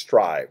word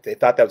strive. They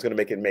thought that was going to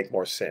make it make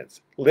more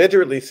sense.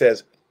 Literally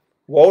says,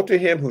 woe to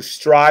him who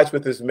strives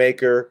with his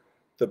maker,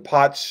 the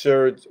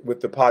potsherds with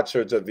the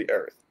potsherds of the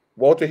earth.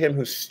 Woe to him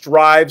who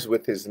strives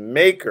with his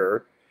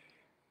maker,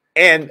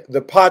 and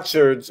the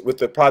potsherds with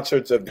the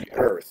potsherds of the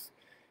earth.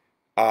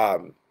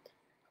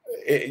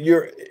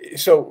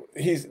 So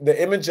he's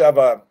the image of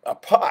a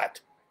pot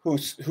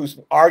who's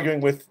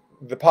arguing with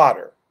the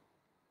potter,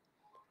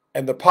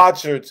 and the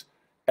potsherds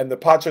of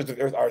the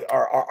earth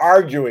are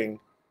arguing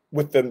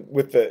with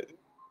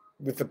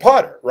the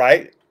potter,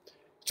 right?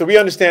 So we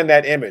understand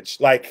that image,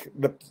 like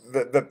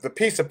the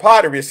piece of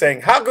pottery is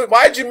saying, "How good?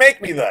 Why did you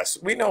make me thus?"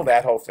 We know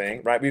that whole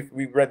thing, right?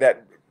 We've read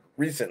that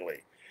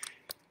recently.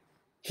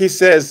 He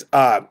says,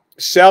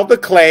 "Shall the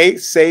clay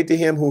say to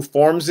him who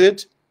forms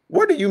it,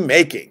 what are you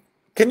making?"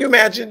 Can you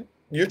imagine?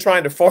 You're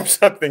trying to form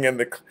something, and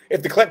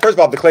if the clay, first of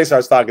all, if the clay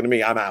starts talking to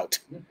me, I'm out.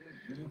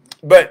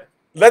 But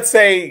let's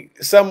say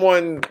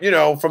someone,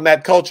 from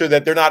that culture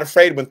that they're not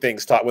afraid when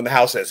when the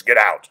house says, "Get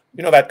out."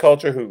 You know that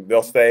culture who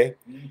they'll stay.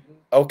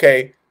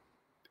 Okay.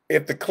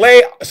 If the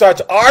clay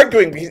starts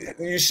arguing,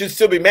 you should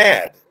still be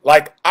mad.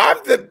 Like, I'm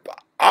the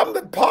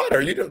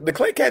potter. The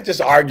clay can't just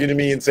argue to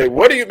me and say,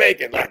 "What are you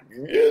making?" Like,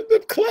 you're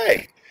the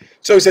clay.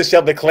 So he says,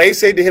 shall the clay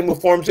say to him who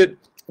forms it,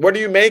 what are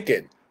you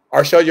making?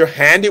 Or shall your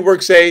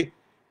handiwork say,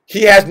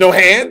 he has no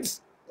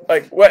hands?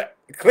 Like, what?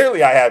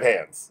 Clearly I have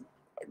hands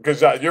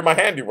because you're my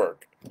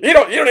handiwork. You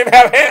don't even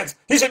have hands.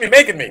 He should be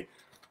making me.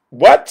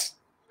 What?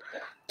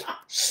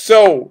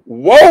 So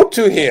woe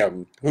to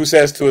him who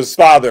says to his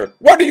father,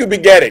 what are you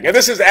begetting? And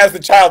this is as the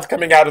child's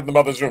coming out of the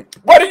mother's room.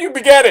 What are you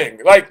begetting?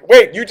 Like,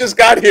 wait, you just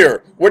got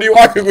here. What are you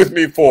arguing with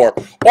me for?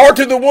 Or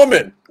to the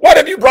woman, what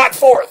have you brought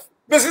forth?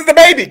 This is the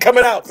baby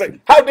coming out. It's like,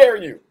 how dare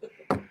you?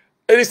 And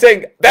he's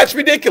saying, that's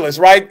ridiculous,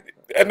 right?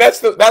 And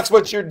that's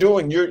what you're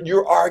doing.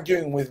 You're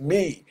arguing with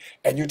me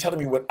and you're telling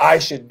me what I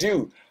should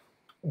do.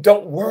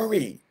 Don't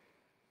worry.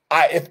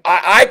 If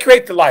I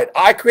create the light,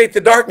 I create the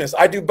darkness.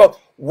 I do both.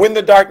 When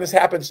the darkness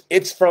happens,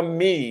 it's from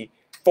me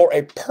for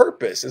a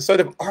purpose. Instead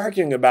of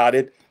arguing about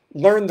it,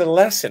 learn the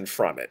lesson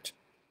from it.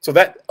 So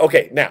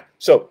now,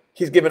 so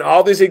he's given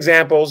all these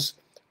examples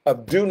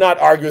of do not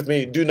argue with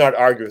me, do not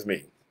argue with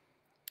me.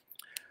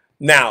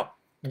 Now,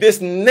 this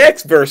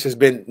next verse has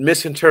been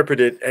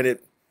misinterpreted and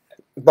it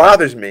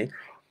bothers me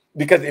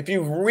because if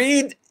you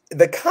read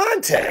the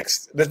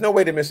context, there's no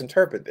way to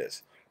misinterpret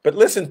this. But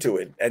listen to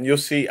it, and you'll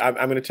see. I'm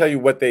going to tell you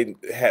what they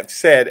have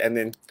said, and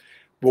then,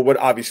 well, what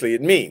obviously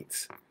it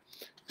means.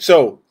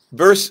 So,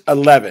 verse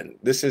 11.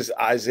 This is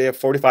Isaiah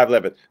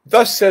 45:11.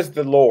 Thus says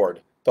the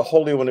Lord, the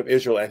Holy One of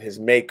Israel, and His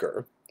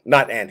Maker,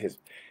 not and his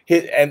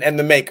and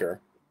the Maker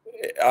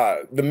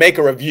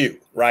of you.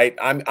 Right?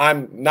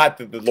 I'm not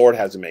that the Lord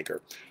has a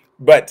maker,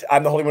 but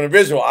I'm the Holy One of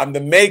Israel. I'm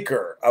the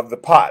maker of the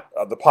pot,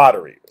 of the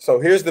pottery.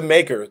 So here's the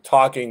Maker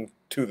talking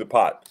to the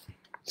pot,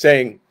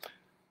 saying,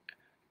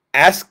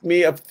 ask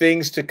me of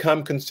things to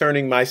come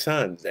concerning my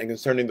sons, and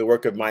concerning the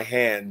work of my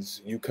hands,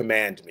 you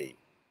command me.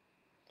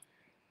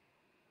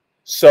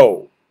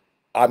 So,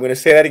 I'm going to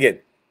say that again.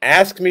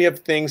 Ask me of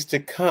things to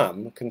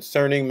come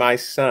concerning my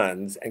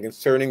sons, and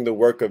concerning the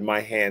work of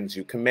my hands,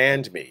 you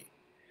command me.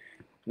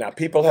 Now,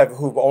 people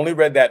who've only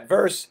read that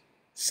verse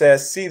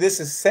says, see, this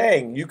is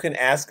saying you can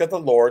ask of the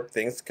Lord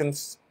things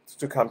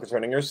to come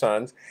concerning your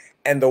sons,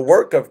 and the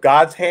work of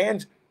God's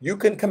hands, you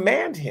can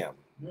command him.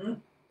 Mm-hmm.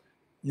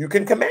 You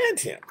can command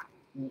him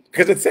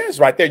because it says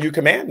right there, you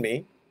command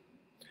me.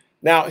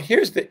 Now,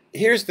 here's the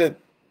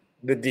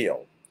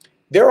deal.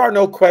 There are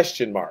no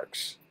question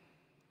marks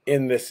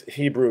in this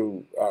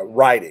Hebrew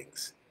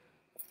writings.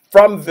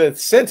 From the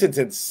sentence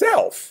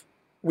itself,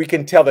 we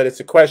can tell that it's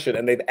a question,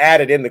 and they've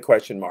added in the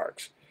question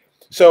marks.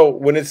 So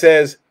when it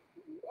says,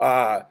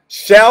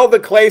 shall the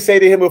clay say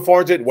to him who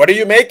forms it, what are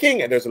you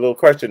making? And there's a little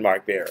question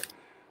mark there.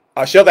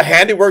 Shall the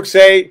handiwork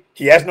say,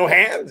 he has no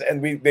hands?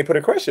 And they put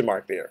a question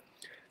mark there.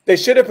 They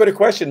should have put a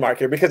question mark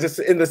here because it's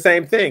in the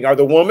same thing. Are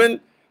the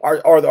woman,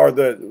 or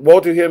the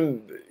woe to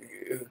him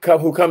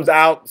who comes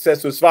out,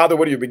 says to his father,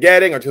 what are you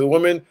begetting? Or to the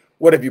woman,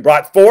 what have you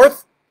brought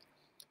forth?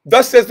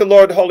 Thus says the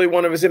Lord, Holy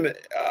One of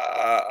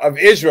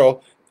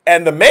Israel,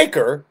 and the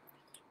Maker.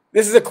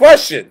 This is a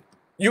question.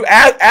 You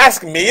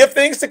ask me of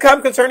things to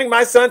come concerning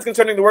my sons,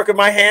 concerning the work of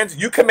my hands.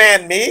 You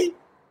command me?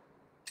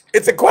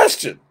 It's a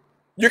question.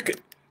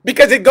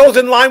 Because it goes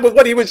in line with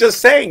what he was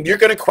just saying. You're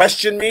going to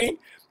question me?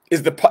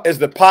 Is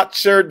the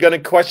potsherd going to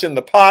question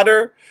the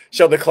potter?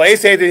 Shall the clay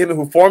say to him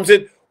who forms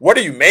it, what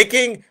are you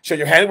making? Shall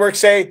your handwork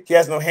say he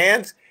has no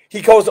hands?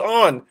 He goes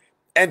on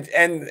and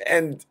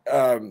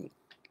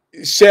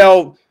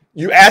shall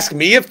you ask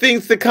me of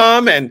things to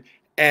come and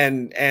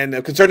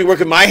concerning the work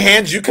of my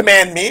hands, you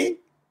command me?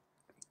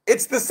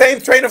 It's the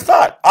same train of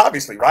thought,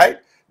 obviously, right?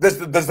 Does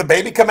the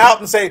baby come out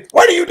and say,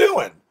 what are you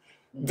doing?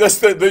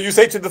 Does you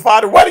say to the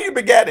father, what are you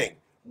begetting?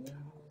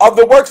 Of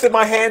the works of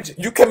my hands,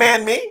 you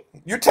command me?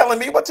 You're telling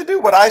me what to do,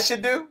 what I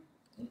should do?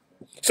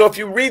 So if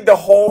you read the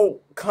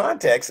whole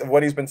context of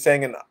what he's been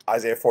saying in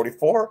Isaiah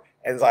 44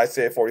 and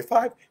Isaiah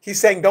 45, he's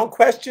saying, don't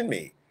question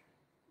me.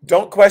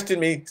 Don't question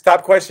me.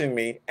 Stop questioning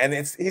me. And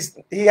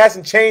he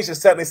hasn't changed to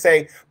suddenly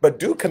say, but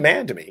do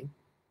command me.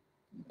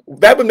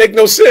 That would make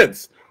no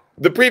sense.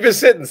 The previous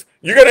sentence,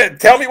 you're going to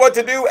tell me what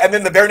to do, and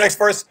then the very next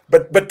verse,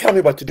 but tell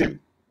me what to do.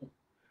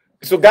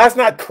 So God's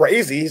not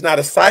crazy. He's not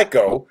a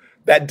psycho.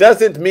 That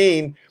doesn't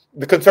mean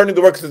concerning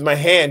the works of my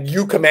hand,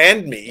 you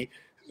command me.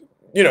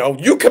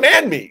 You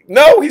command me.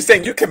 No, he's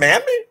saying, you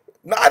command me?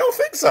 No, I don't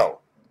think so.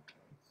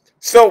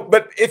 So,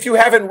 but if you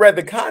haven't read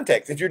the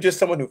context, if you're just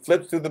someone who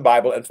flips through the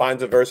Bible and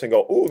finds a verse and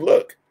go, ooh,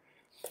 look,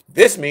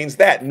 this means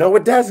that. No,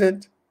 it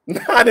doesn't.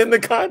 Not in the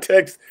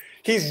context.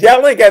 He's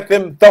yelling at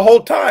them the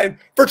whole time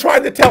for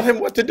trying to tell him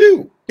what to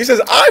do. He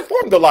says, I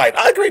formed the light.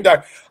 I created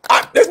dark.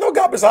 There's no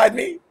God beside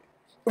me.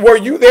 Were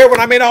you there when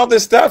I made all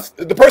this stuff?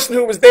 The person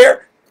who was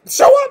there,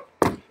 show up.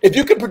 If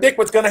you can predict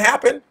what's going to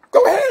happen,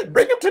 go ahead,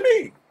 bring him to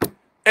me.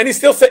 And he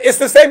still said, it's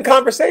the same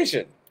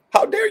conversation.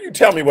 How dare you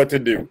tell me what to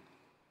do?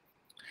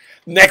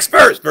 Next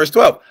verse, verse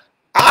 12.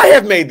 I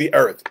have made the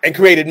earth and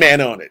created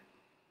man on it.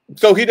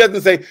 So he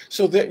doesn't say,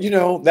 so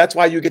that, that's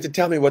why you get to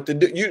tell me what to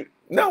do.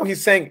 No,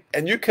 he's saying,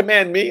 and you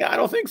command me? I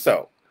don't think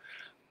so.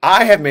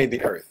 I have made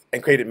the earth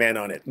and created man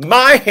on it.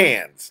 My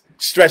hands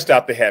stretched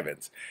out the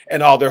heavens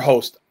and all their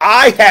hosts.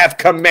 I have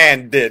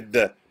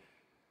commanded.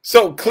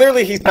 So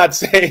clearly he's not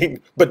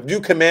saying, but you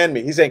command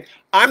me. He's saying,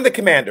 I'm the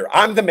commander.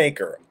 I'm the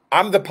maker.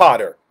 I'm the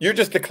potter. You're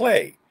just the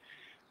clay.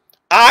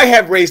 I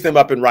have raised them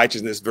up in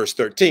righteousness, verse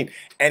 13.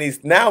 And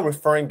he's now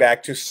referring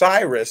back to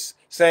Cyrus,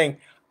 saying,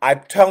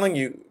 I'm telling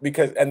you,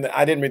 because, and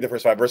I didn't read the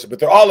first 5 verses, but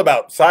they're all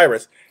about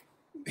Cyrus.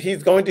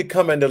 He's going to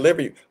come and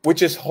deliver you,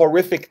 which is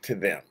horrific to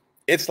them.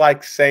 It's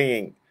like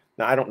saying,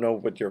 now I don't know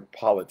what your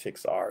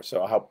politics are,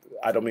 so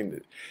I don't mean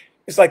to,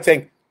 it's like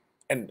saying,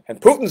 and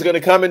Putin's going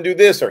to come and do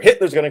this, or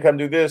Hitler's going to come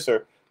do this,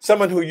 or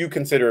someone who you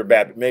consider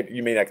bad. Maybe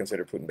you may not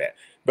consider Putin bad,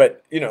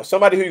 but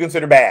somebody who you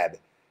consider bad,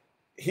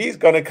 he's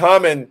going to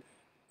come, and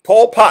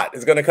Pol Pot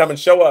is going to come and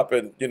show up,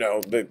 and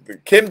the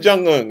Kim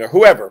Jong Un or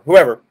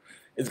whoever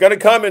is going to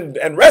come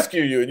and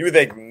rescue you, and you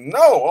think, no,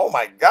 oh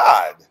my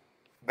God,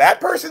 that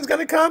person's going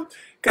to come,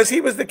 because he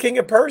was the king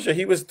of Persia.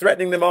 He was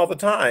threatening them all the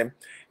time,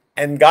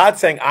 and God's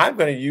saying, I'm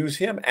going to use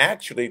him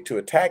actually to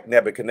attack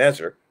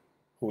Nebuchadnezzar,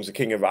 who was the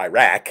king of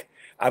Iraq.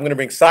 I'm going to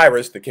bring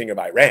Cyrus, the king of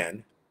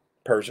Iran,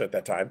 Persia at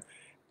that time,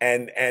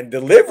 and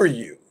deliver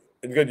you.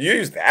 And you're going to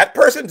use that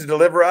person to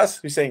deliver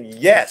us? He's saying,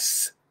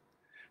 yes.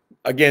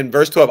 Again,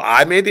 verse 12,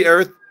 I made the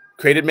earth,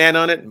 created man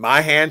on it.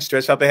 My hand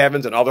stretched out the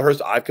heavens and all the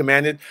hosts I've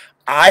commanded.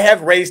 I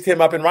have raised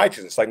him up in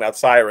righteousness, like Mount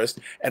Cyrus,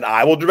 and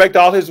I will direct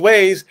all his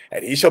ways,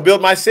 and he shall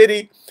build my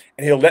city,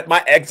 and he'll let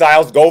my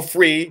exiles go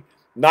free,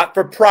 not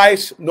for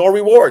price nor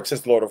reward,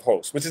 says the Lord of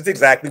hosts, which is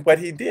exactly what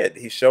he did.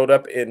 He showed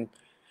up in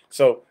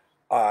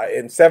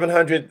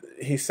 700,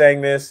 he's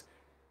saying this.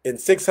 In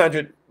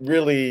 600,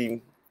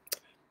 really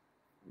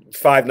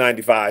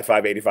 595,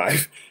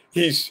 585,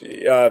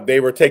 they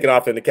were taken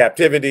off into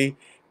captivity,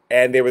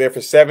 and they were there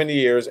for 70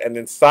 years. And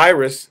then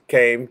Cyrus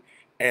came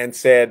and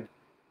said,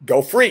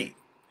 go free.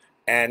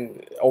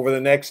 And over the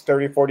next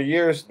 30, 40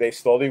 years, they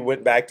slowly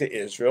went back to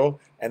Israel,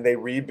 and they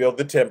rebuilt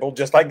the temple,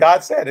 just like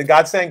God said. And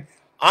God's saying,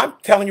 I'm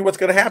telling you what's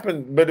going to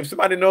happen, but if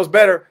somebody knows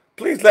better,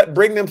 please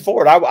bring them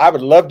forward. I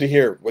would love to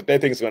hear what they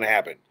think is going to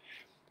happen.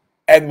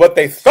 And what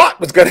they thought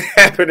was going to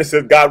happen is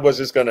that God was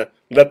just going to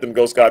let them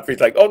go scot-free.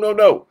 It's like, oh,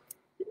 no.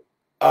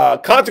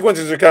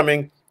 Consequences are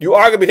coming. You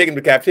are going to be taken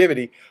to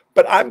captivity,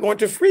 but I'm going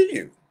to free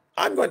you.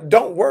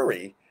 Don't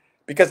worry,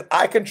 because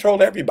I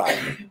control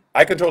everybody.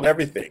 I control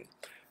everything.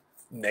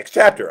 Next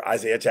chapter,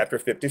 Isaiah chapter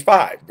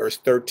 55, verse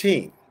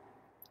 13.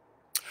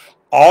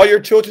 All your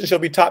children shall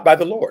be taught by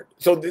the Lord.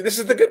 So this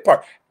is the good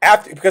part.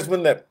 Because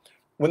when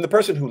the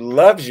person who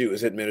loves you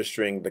is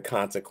administering the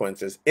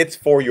consequences, it's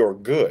for your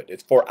good.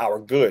 It's for our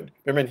good.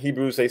 Remember in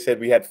Hebrews, they said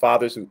we had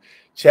fathers who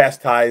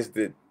chastised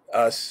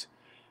us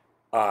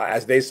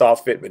as they saw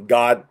fit, but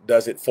God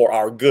does it for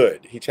our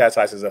good. He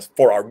chastises us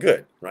for our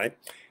good, right?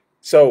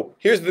 So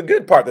here's the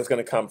good part that's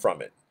going to come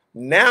from it.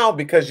 Now,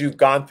 because you've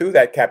gone through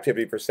that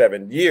captivity for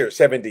 70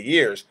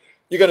 years,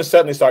 you're going to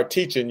suddenly start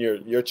teaching.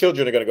 Your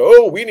children are going to go,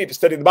 oh, we need to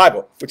study the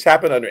Bible, which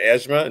happened under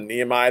Ezra and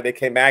Nehemiah. They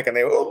came back and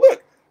oh,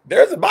 look,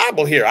 there's a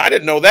Bible here. I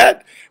didn't know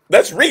that.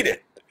 Let's read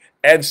it.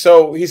 And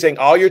so he's saying,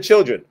 all your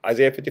children,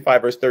 Isaiah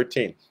 55, verse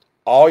 13,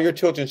 all your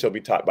children shall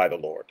be taught by the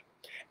Lord,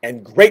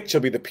 and great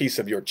shall be the peace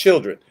of your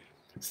children.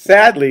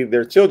 Sadly,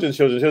 their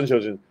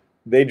children,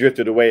 they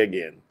drifted away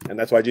again. And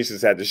that's why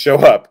Jesus had to show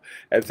up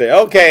and say,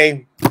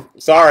 okay,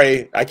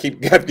 sorry,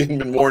 I've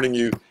been warning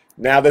you.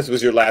 Now this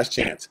was your last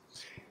chance.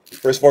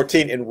 Verse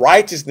 14, in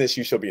righteousness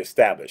you shall be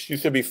established. You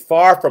shall be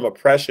far from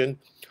oppression,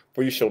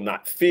 for you shall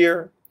not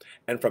fear,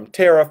 and from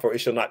terror, for it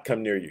shall not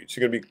come near you. So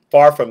you're going to be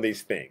far from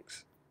these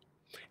things.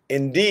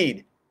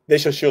 Indeed, they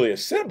shall surely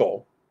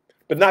assemble,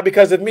 but not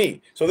because of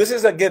me. So this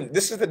is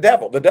the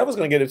devil. The devil's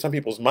going to get in some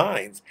people's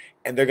minds,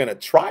 and they're going to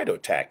try to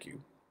attack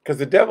you, because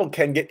the devil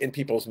can get in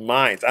people's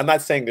minds. I'm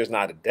not saying there's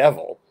not a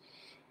devil.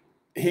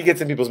 He gets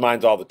in people's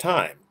minds all the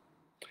time.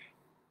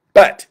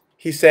 But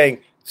he's saying,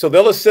 so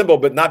they'll assemble,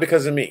 but not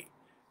because of me.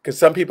 Because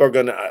some people are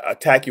going to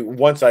attack you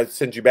once I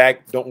send you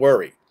back. Don't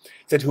worry. He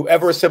said,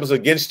 whoever assembles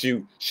against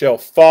you shall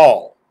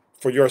fall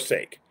for your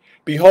sake.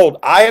 Behold,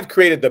 I have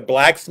created the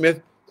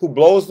blacksmith who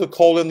blows the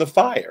coal in the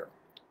fire,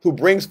 who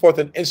brings forth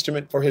an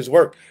instrument for his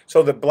work.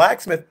 So the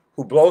blacksmith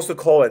who blows the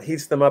coal and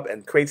heats them up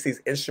and creates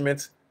these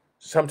instruments,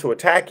 some to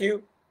attack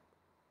you,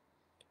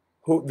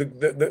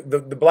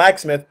 the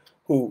blacksmith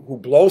who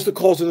blows the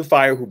coals in the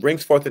fire, who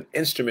brings forth an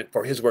instrument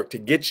for his work to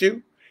get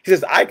you. He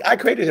says, I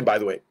created him, by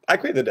the way. I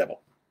created the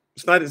devil.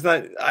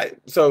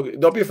 So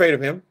don't be afraid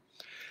of him.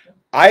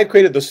 I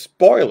created the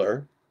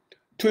spoiler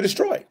to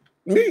destroy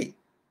me.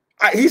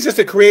 He's just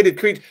a created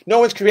creature. No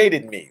one's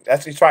created me.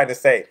 That's what he's trying to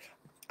say.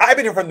 I've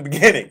been here from the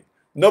beginning.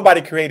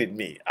 Nobody created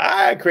me.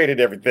 I created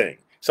everything.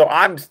 So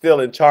I'm still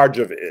in charge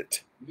of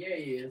it. Yeah,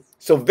 he is.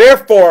 So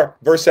therefore,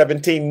 verse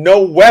 17,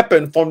 no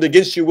weapon formed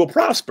against you will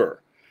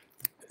prosper.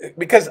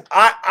 Because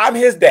I'm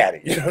his daddy.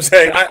 You know what I'm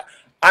saying?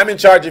 I'm in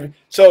charge of.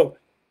 So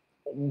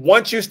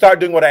once you start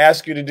doing what I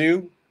ask you to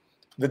do,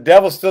 the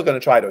devil's still going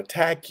to try to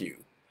attack you,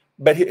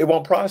 but it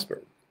won't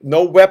prosper.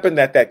 No weapon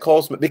that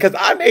calls me, because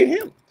I made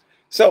him.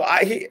 So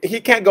he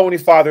can't go any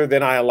farther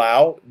than I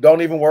allow.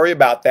 Don't even worry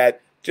about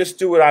that. Just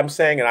do what I'm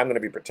saying, and I'm going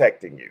to be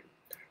protecting you.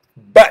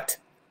 But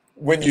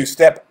when you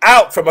step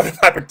out from under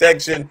my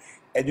protection,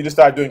 and you just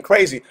start doing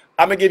crazy,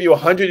 I'm going to give you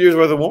 100 years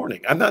worth of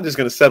warning. I'm not just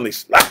going to suddenly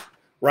slap,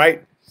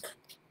 right?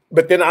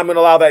 But then I'm going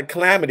to allow that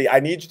calamity. I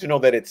need you to know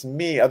that it's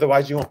me.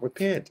 Otherwise, you won't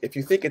repent. If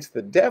you think it's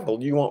the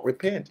devil, you won't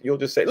repent. You'll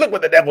just say, look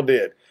what the devil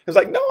did. It's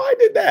like, no, I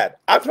did that.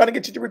 I'm trying to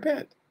get you to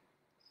repent.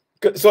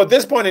 So at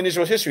this point in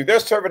Israel's history, they're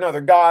serving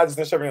other gods.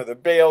 They're serving other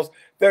Baals.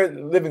 They're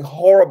living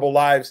horrible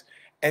lives.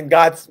 And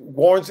God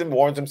warns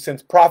them,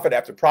 sends prophet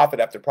after prophet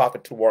after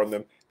prophet to warn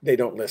them. They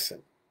don't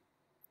listen.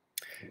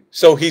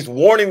 So he's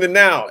warning them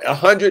now.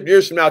 100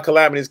 years from now,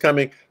 calamity is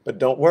coming. But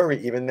don't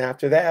worry, even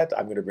after that,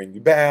 I'm going to bring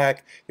you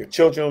back. Your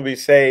children will be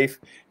safe.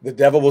 The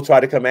devil will try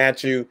to come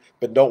at you.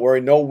 But don't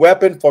worry, no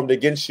weapon formed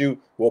against you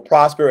will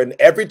prosper. And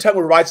every tongue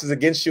that rises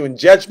against you in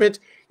judgment,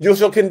 you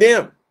shall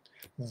condemn.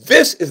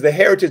 This is the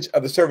heritage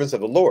of the servants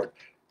of the Lord.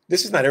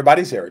 This is not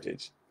everybody's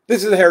heritage.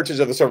 This is the heritage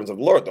of the servants of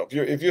the Lord, though.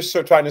 If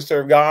you're trying to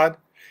serve God,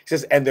 he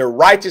says, and their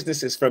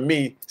righteousness is from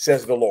me,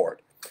 says the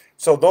Lord.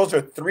 So those are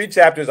 3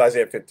 chapters,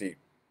 Isaiah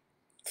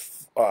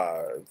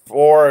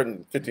 54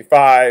 and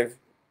 55.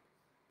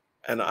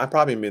 And I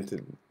probably meant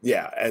to,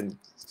 yeah. And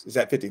is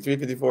that 53,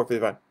 54,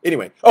 55?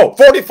 Anyway,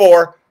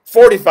 44,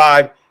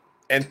 45,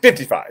 and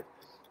 55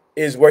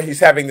 is where he's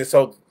having this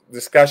whole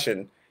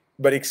discussion,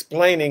 but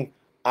explaining,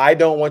 I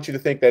don't want you to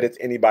think that it's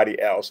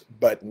anybody else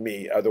but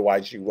me.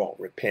 Otherwise, you won't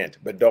repent.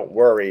 But don't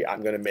worry,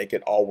 I'm going to make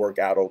it all work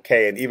out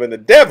okay. And even the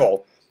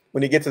devil,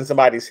 when he gets in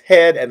somebody's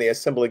head and they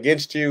assemble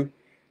against you,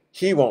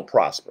 he won't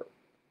prosper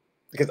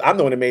because I'm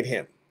the one who made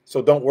him.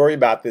 So don't worry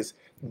about this.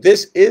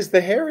 This is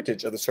the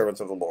heritage of the servants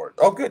of the Lord.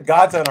 Oh, good.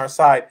 God's on our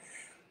side.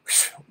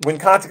 When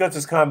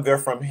consequences come, they're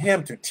from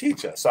him to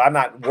teach us. So I'm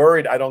not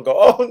worried. I don't go,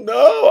 oh,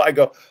 no. I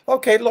go,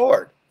 okay,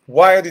 Lord,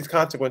 why are these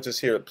consequences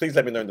here? Please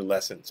let me learn the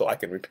lesson so I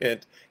can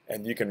repent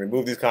and you can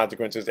remove these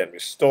consequences and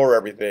restore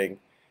everything.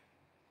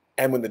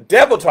 And when the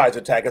devil tries to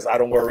attack us, I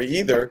don't worry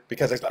either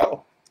because it's,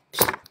 oh,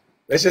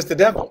 it's just the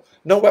devil.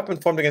 No weapon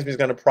formed against me is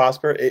going to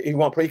prosper. He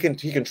won't. He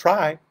can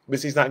try,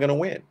 but he's not going to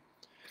win.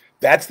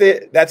 That's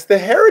the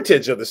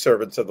heritage of the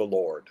servants of the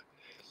Lord.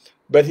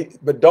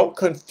 But don't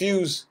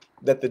confuse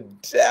that the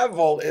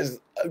devil is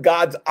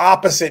God's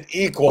opposite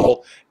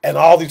equal and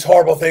all these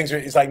horrible things.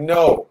 It's like,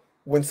 no,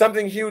 when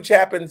something huge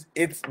happens,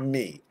 it's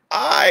me.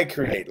 I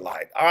create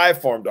light. I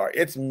formed art.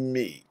 It's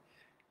me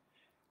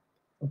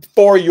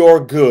for your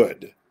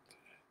good.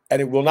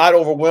 And it will not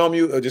overwhelm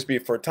you. It'll just be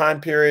for a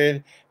time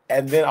period.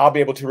 And then I'll be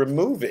able to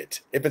remove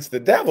it. If it's the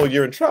devil,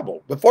 you're in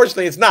trouble. But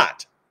fortunately, it's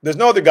not. There's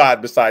no other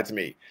God besides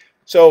me.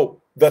 So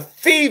the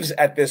thieves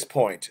at this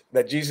point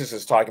that Jesus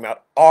is talking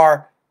about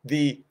are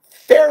the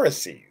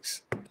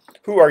Pharisees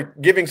who are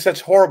giving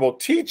such horrible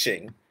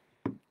teaching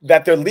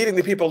that they're leading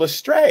the people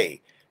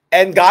astray.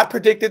 And God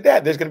predicted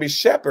that. There's going to be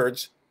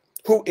shepherds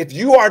who, if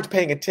you aren't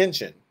paying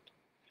attention,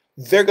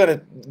 they're going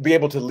to be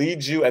able to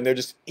lead you and they'll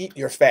just eat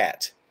your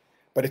fat.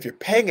 But if you're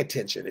paying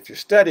attention, if you're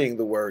studying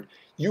the word,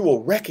 you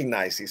will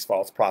recognize these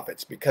false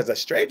prophets because a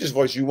stranger's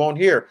voice you won't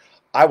hear.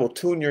 I will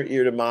tune your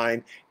ear to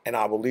mine and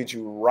I will lead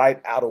you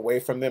right out away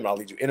from them. I'll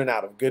lead you in and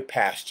out of good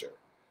pasture.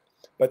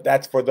 But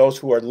that's for those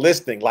who are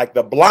listening, like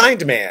the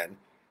blind man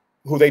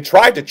who they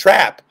tried to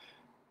trap.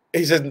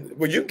 He said,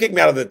 well, you kicked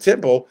me out of the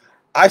temple.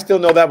 I still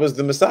know that was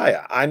the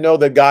Messiah. I know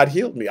that God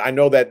healed me. I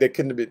know that there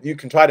couldn't be, you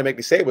can try to make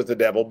me say it was the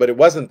devil, but it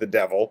wasn't the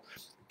devil.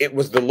 It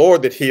was the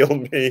Lord that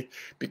healed me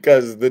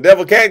because the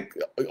devil can't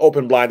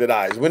open blinded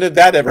eyes. When did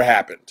that ever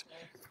happen?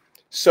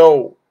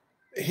 So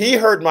he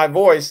heard my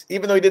voice,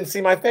 even though he didn't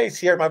see my face,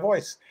 he heard my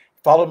voice,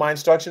 followed my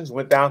instructions,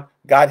 went down,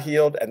 got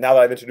healed. And now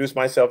that I've introduced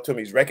myself to him,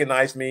 he's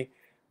recognized me.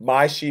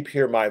 My sheep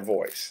hear my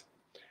voice.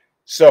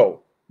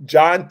 So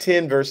John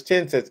 10 verse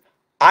 10 says,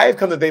 I have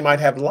come that they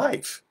might have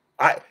life.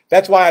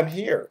 That's why I'm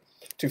here,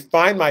 to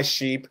find my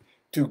sheep,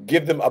 to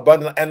give them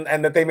abundant,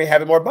 and that they may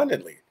have it more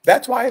abundantly.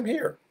 That's why I'm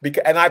here.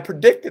 And I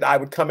predicted I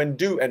would come and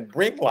do and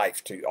bring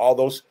life to all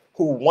those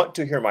who want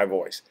to hear my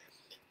voice.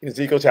 In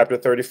Ezekiel chapter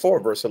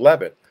 34, verse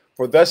 11,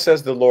 for thus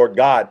says the Lord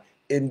God,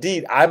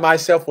 indeed, I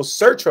myself will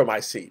search for my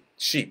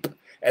sheep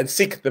and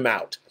seek them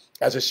out.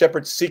 As a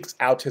shepherd seeks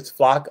out his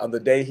flock on the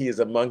day he is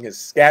among his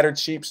scattered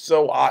sheep,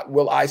 so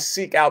will I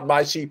seek out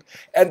my sheep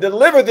and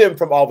deliver them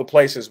from all the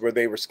places where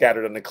they were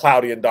scattered on a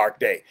cloudy and dark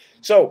day.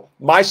 So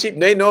my sheep,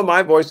 they know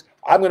my voice.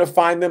 I'm going to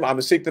find them. I'm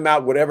going to seek them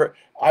out, whatever.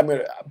 I'm going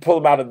to pull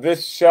them out of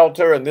this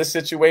shelter and this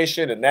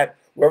situation and that,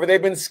 wherever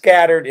they've been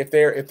scattered. If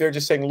they're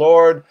just saying,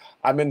 Lord,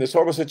 I'm in this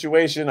horrible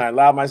situation I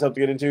allowed myself to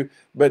get into.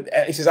 But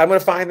he says, I'm going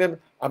to find them.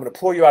 I'm going to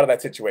pull you out of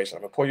that situation.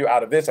 I'm going to pull you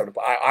out of this.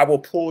 I will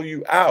pull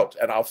you out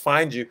and I'll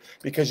find you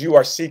because you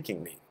are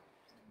seeking me.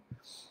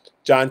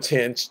 John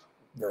 10,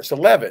 verse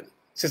 11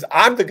 says,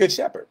 I'm the good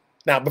shepherd.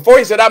 Now, before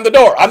he said, I'm the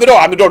door. I'm the door.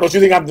 I'm the door. Don't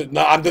you think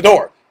I'm the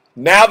door?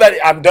 Now that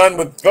I'm done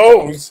with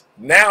those,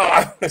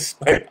 now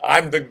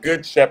I'm the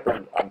good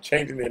shepherd. I'm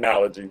changing the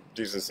analogy.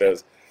 Jesus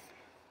says,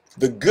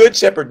 the good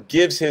shepherd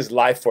gives his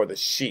life for the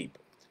sheep.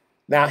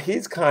 Now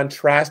he's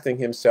contrasting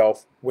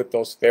himself with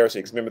those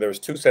Pharisees. Remember, there was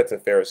 2 sets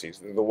of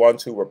Pharisees. The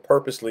ones who were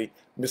purposely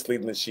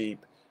misleading the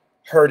sheep,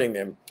 hurting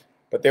them.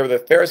 But there were the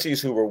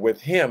Pharisees who were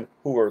with him,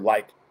 who were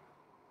like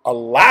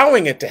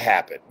allowing it to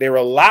happen. They were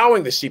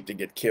allowing the sheep to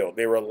get killed.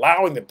 They were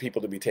allowing the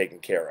people to be taken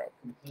care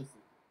of.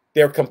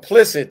 They're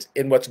complicit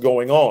in what's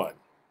going on,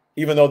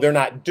 even though they're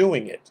not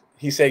doing it.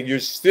 He's saying you're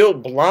still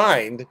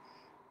blind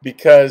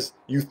because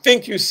you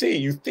think you see,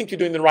 you think you're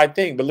doing the right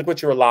thing, but look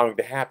what you're allowing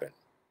to happen.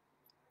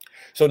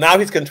 So now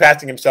he's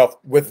contrasting himself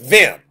with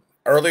them.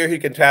 Earlier he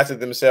contrasted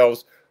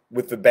themselves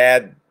with the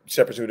bad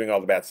shepherds who are doing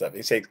all the bad stuff.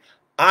 He says,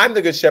 I'm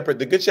the good shepherd.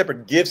 The good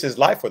shepherd gives his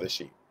life for the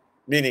sheep,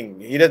 meaning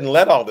he doesn't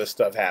let all this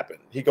stuff happen.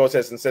 He goes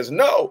and says,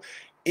 no,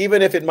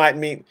 even if it might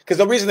mean, because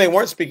the reason they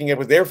weren't speaking it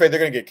was they were afraid they're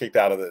going to get kicked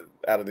out of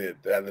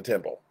the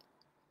temple.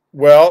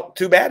 Well,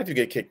 too bad if you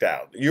get kicked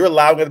out. You're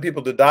allowing other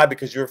people to die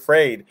because you're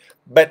afraid.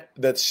 But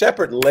the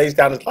shepherd lays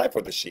down his life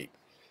for the sheep.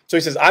 So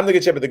he says, I'm the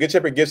good shepherd. The good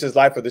shepherd gives his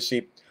life for the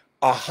sheep.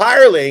 A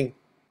hireling,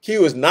 he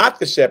who is not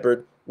the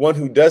shepherd, one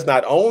who does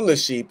not own the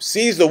sheep,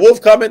 sees the wolf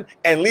coming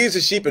and leaves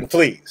the sheep and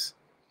flees.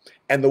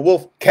 And the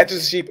wolf catches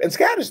the sheep and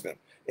scatters them. And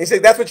he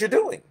says, that's what you're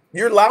doing.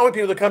 You're allowing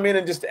people to come in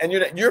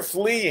and you're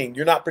fleeing.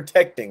 You're not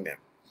protecting them.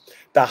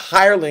 The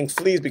hireling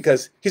flees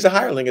because he's a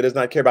hireling and does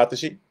not care about the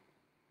sheep.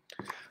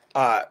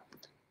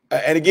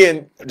 And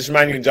again, just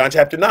remind you in John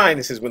chapter 9,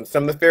 it says, when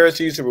some of the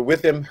Pharisees who were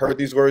with him heard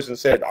these words and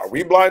said, are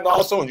we blind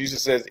also? And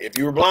Jesus says, if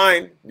you were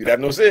blind, you'd have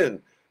no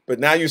sin. But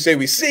now you say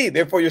we see,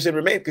 therefore your sin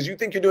remains, because you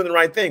think you're doing the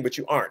right thing, but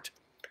you aren't.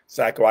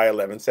 Zechariah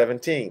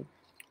 11:17.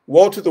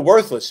 Woe to the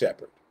worthless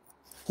shepherd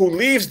who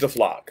leaves the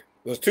flock.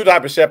 There's two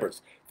types of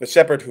shepherds. The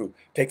shepherd who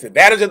takes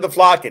advantage of the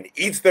flock and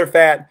eats their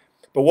fat.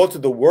 But woe to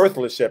the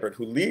worthless shepherd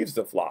who leaves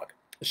the flock.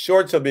 The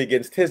sword shall be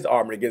against his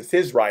arm and against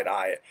his right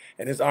eye,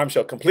 and his arm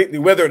shall completely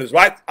wither, and his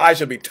right eye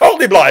shall be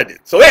totally blinded.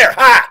 So there,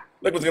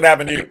 look what's going to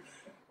happen to you.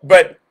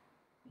 But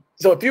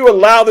so if you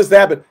allow this to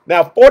happen,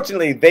 now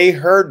fortunately they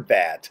heard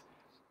that,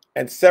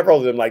 and several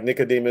of them, like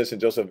Nicodemus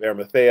and Joseph of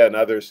Arimathea and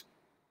others,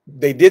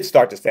 they did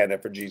start to stand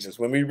up for Jesus.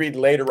 When we read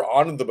later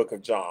on in the book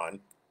of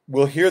John,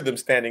 we'll hear them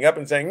standing up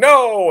and saying,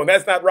 no,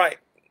 that's not right.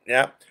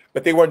 Yeah,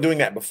 but they weren't doing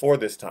that before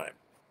this time,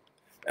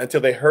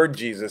 until they heard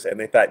Jesus and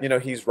they thought,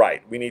 he's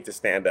right. We need to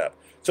stand up.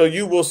 So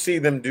you will see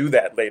them do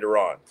that later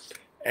on.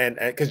 And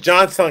because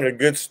John's telling a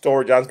good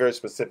story, John's very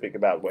specific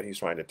about what he's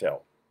trying to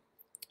tell.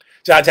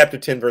 John chapter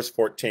 10, verse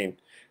 14.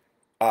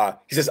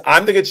 He says,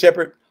 I'm the good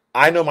shepherd.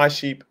 I know my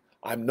sheep.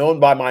 I'm known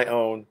by my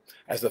own.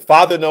 As the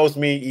Father knows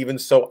me, even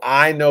so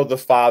I know the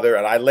Father,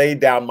 and I lay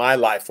down my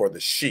life for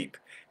the sheep.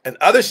 And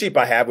other sheep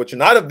I have, which are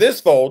not of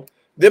this fold,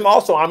 them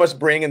also I must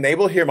bring, and they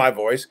will hear my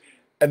voice.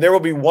 And there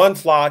will be one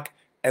flock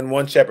and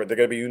one shepherd. They're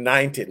going to be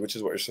united, which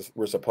is what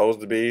we're supposed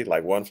to be,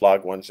 like one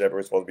flock, one shepherd.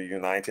 We're supposed to be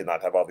united,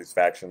 not have all these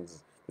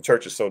factions. The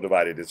church is so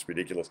divided, it's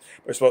ridiculous.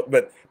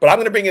 But I'm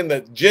going to bring in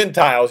the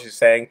Gentiles, he's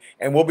saying,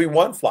 and we'll be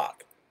one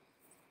flock.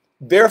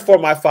 Therefore,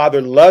 my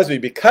Father loves me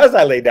because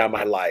I lay down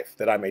my life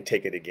that I may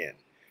take it again.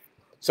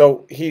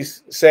 So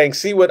he's saying,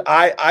 see what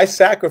I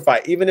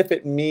sacrifice, even if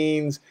it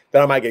means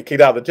that I might get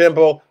kicked out of the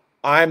temple,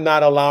 I'm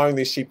not allowing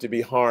these sheep to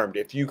be harmed.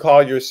 If you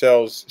call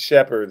yourselves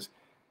shepherds,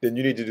 then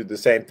you need to do the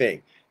same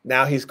thing.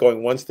 Now he's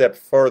going one step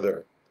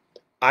further.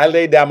 I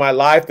lay down my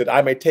life that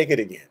I may take it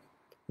again.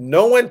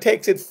 No one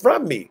takes it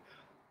from me.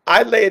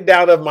 I lay it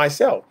down of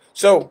myself.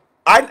 So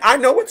I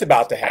know what's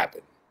about to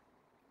happen.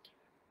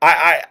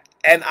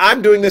 And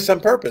I'm doing this on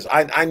purpose.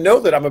 I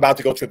know that I'm about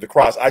to go to the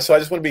cross. So I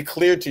just want to be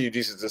clear to you,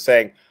 Jesus is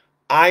saying,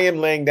 I am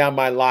laying down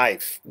my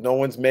life. No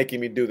one's making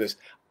me do this.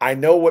 I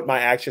know what my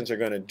actions are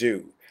going to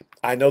do.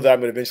 I know that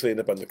I'm going to eventually end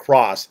up on the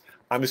cross.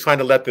 I'm just trying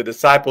to let the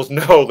disciples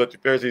know, let the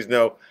Pharisees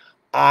know,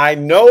 I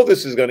know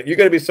this is you're going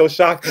to be so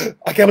shocked.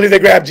 I can't believe they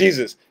grabbed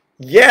Jesus.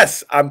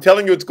 Yes, I'm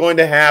telling you it's going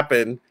to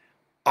happen.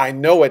 I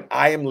know it.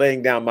 I am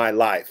laying down my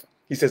life.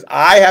 He says,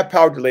 I have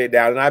power to lay it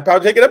down and I have power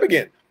to take it up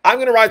again. I'm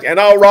going to rise and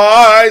I'll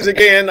rise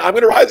again. I'm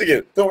going to rise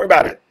again. Don't worry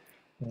about it.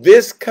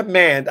 This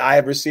command I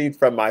have received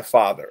from my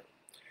Father.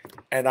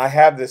 And I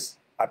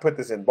put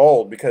this in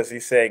bold because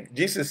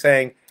Jesus is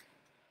saying,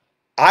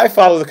 I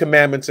follow the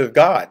commandments of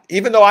God.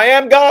 Even though I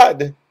am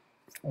God,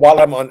 while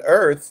I'm on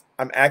earth,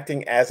 I'm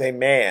acting as a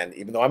man.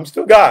 Even though I'm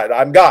still God,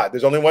 I'm God.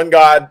 There's only one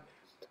God,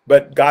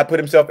 but God put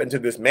himself into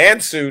this man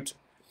suit.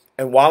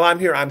 And while I'm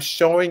here, I'm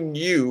showing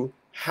you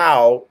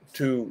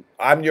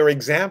I'm your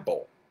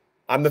example.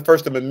 I'm the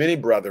first of many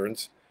brethren.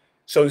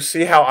 So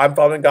see how I'm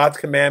following God's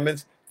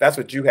commandments? That's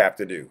what you have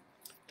to do.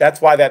 That's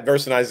why that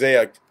verse in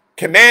Isaiah,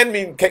 command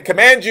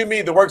you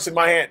me the works of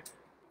my hand.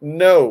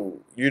 No,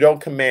 you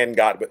don't command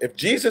God. But if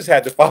Jesus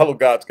had to follow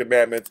God's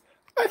commandments,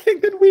 I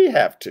think that we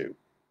have to.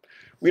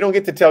 We don't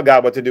get to tell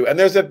God what to do. And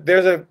there's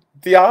a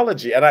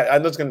theology, and I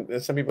know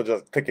some people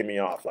just picking me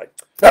off like,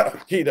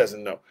 he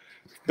doesn't know.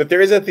 But there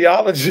is a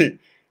theology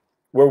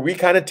where we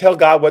kind of tell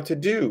God what to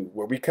do,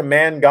 where we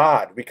command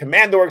God. We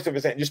command the works of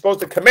his hand. You're supposed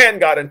to command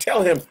God and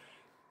tell him,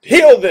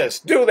 heal this,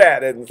 do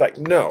that. And it's like,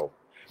 no.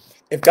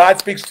 If God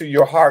speaks to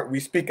your heart, we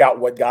speak out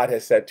what God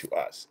has said to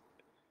us.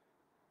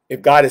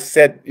 If God has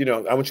said, I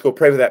want you to go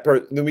pray for that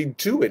person, then we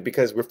do it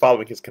because we're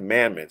following his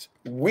commandments.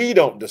 We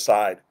don't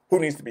decide who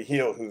needs to be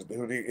healed,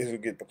 who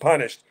gets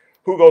punished,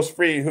 who goes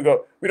free,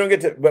 we don't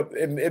get to, but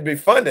it'd be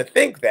fun to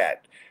think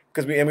that.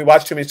 because we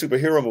watch too many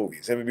superhero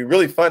movies, and it'd be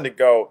really fun to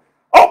go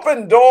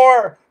open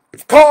door,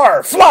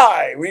 car,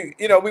 fly. We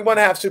want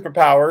to have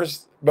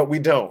superpowers, but we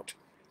don't.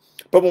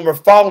 But when we're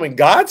following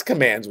God's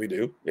commands, we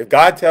do. If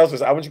God tells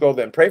us, I want you to go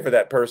there and pray for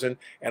that person,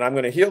 and I'm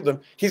going to heal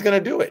them, he's going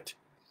to do it.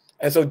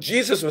 And so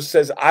Jesus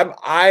says,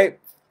 I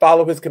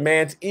follow his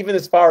commands even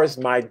as far as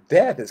my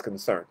death is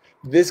concerned.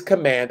 This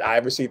command I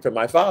received from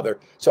my Father,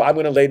 so I'm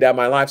going to lay down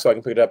my life so I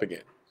can pick it up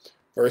again.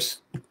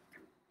 Verse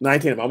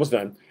 19, I'm almost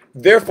done.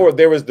 Therefore,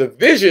 there was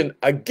division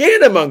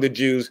again among the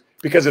Jews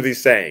because of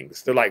these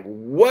sayings. They're like,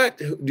 what?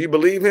 Do you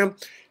believe him?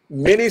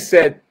 Many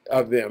said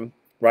of them,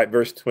 right,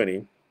 verse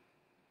 20,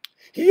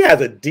 he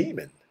has a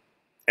demon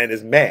and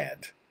is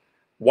mad.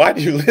 Why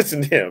do you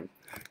listen to him?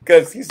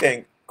 Because he's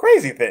saying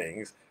crazy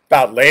things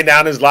about laying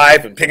down his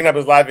life and picking up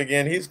his life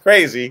again. He's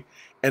crazy.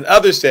 And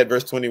others said,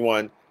 verse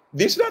 21,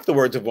 these are not the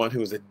words of one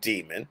who is a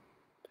demon.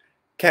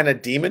 Can a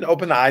demon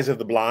open the eyes of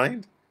the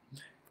blind?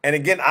 And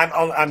again,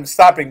 I'm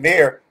stopping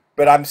there,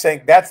 but I'm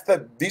saying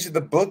these are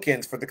the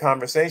bookends for the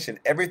conversation.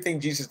 Everything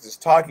Jesus is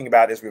talking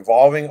about is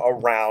revolving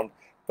around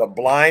the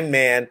blind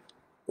man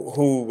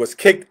who was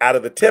kicked out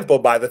of the temple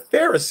by the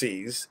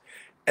Pharisees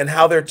and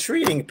how they're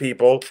treating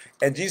people.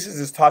 And Jesus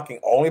is talking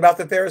only about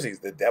the Pharisees.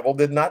 The devil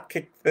did not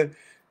kick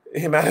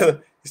him out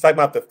of he's talking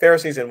about the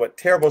Pharisees and what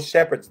terrible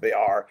shepherds they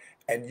are.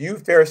 And you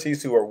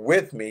Pharisees who are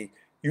with me,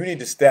 you need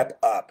to step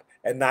up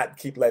and not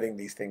keep letting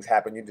these things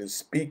happen. You need to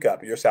speak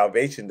up. Your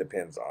salvation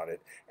depends on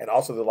it, and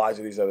also the lives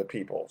of these other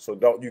people. So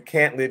you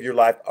can't live your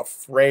life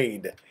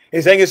afraid.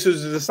 He's saying this to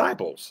the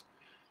disciples.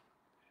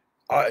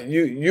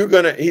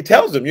 He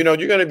tells them,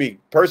 you're gonna be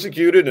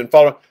persecuted and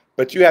followed,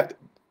 but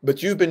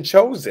you've been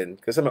chosen.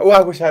 Because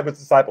I wish I was a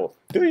disciple.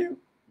 Do you?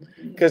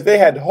 Because they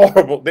had they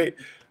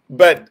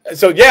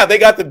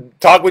got to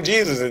talk with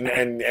Jesus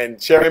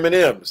and share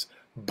M&Ms,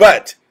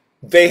 but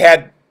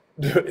there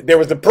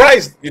was a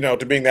price,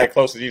 to being that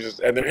close to Jesus,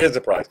 and there is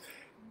a price.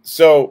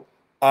 So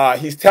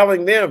he's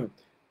telling them,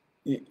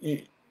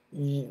 you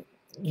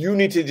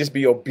need to just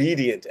be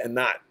obedient and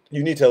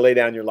you need to lay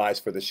down your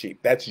lives for the sheep.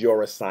 That's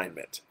your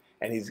assignment.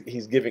 And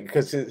he's giving,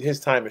 because his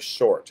time is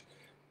short.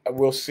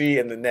 We'll see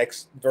in the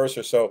next verse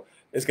or so,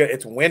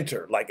 it's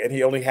winter, and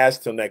he only has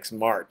till next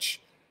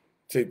March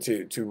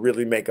to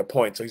really make a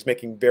point. So he's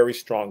making very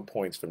strong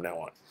points from now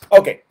on.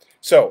 Okay,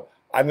 so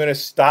I'm going to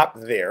stop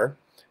there.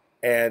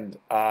 And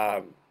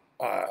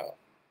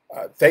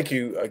thank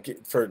you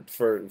for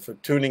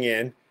tuning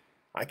in.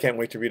 I can't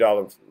wait to read all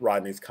of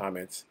Rodney's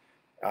comments.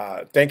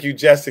 Thank you,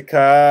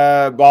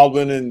 Jessica,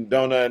 Baldwin, and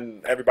Donna,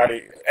 and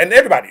everybody.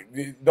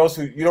 Those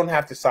who you don't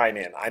have to sign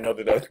in. I know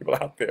that other people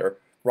out there,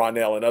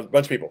 Ronell, and a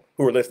bunch of people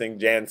who are listening.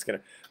 Jan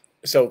Skinner.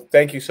 So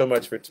thank you so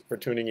much for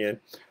tuning in.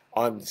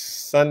 On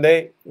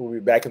Sunday, we'll be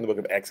back in the book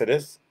of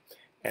Exodus,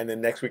 and then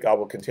next week I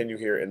will continue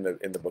here in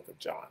the book of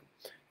John.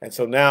 And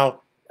so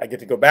now I get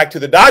to go back to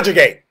the Dodger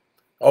game.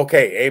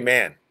 Okay,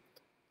 amen.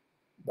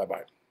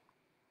 Bye-bye.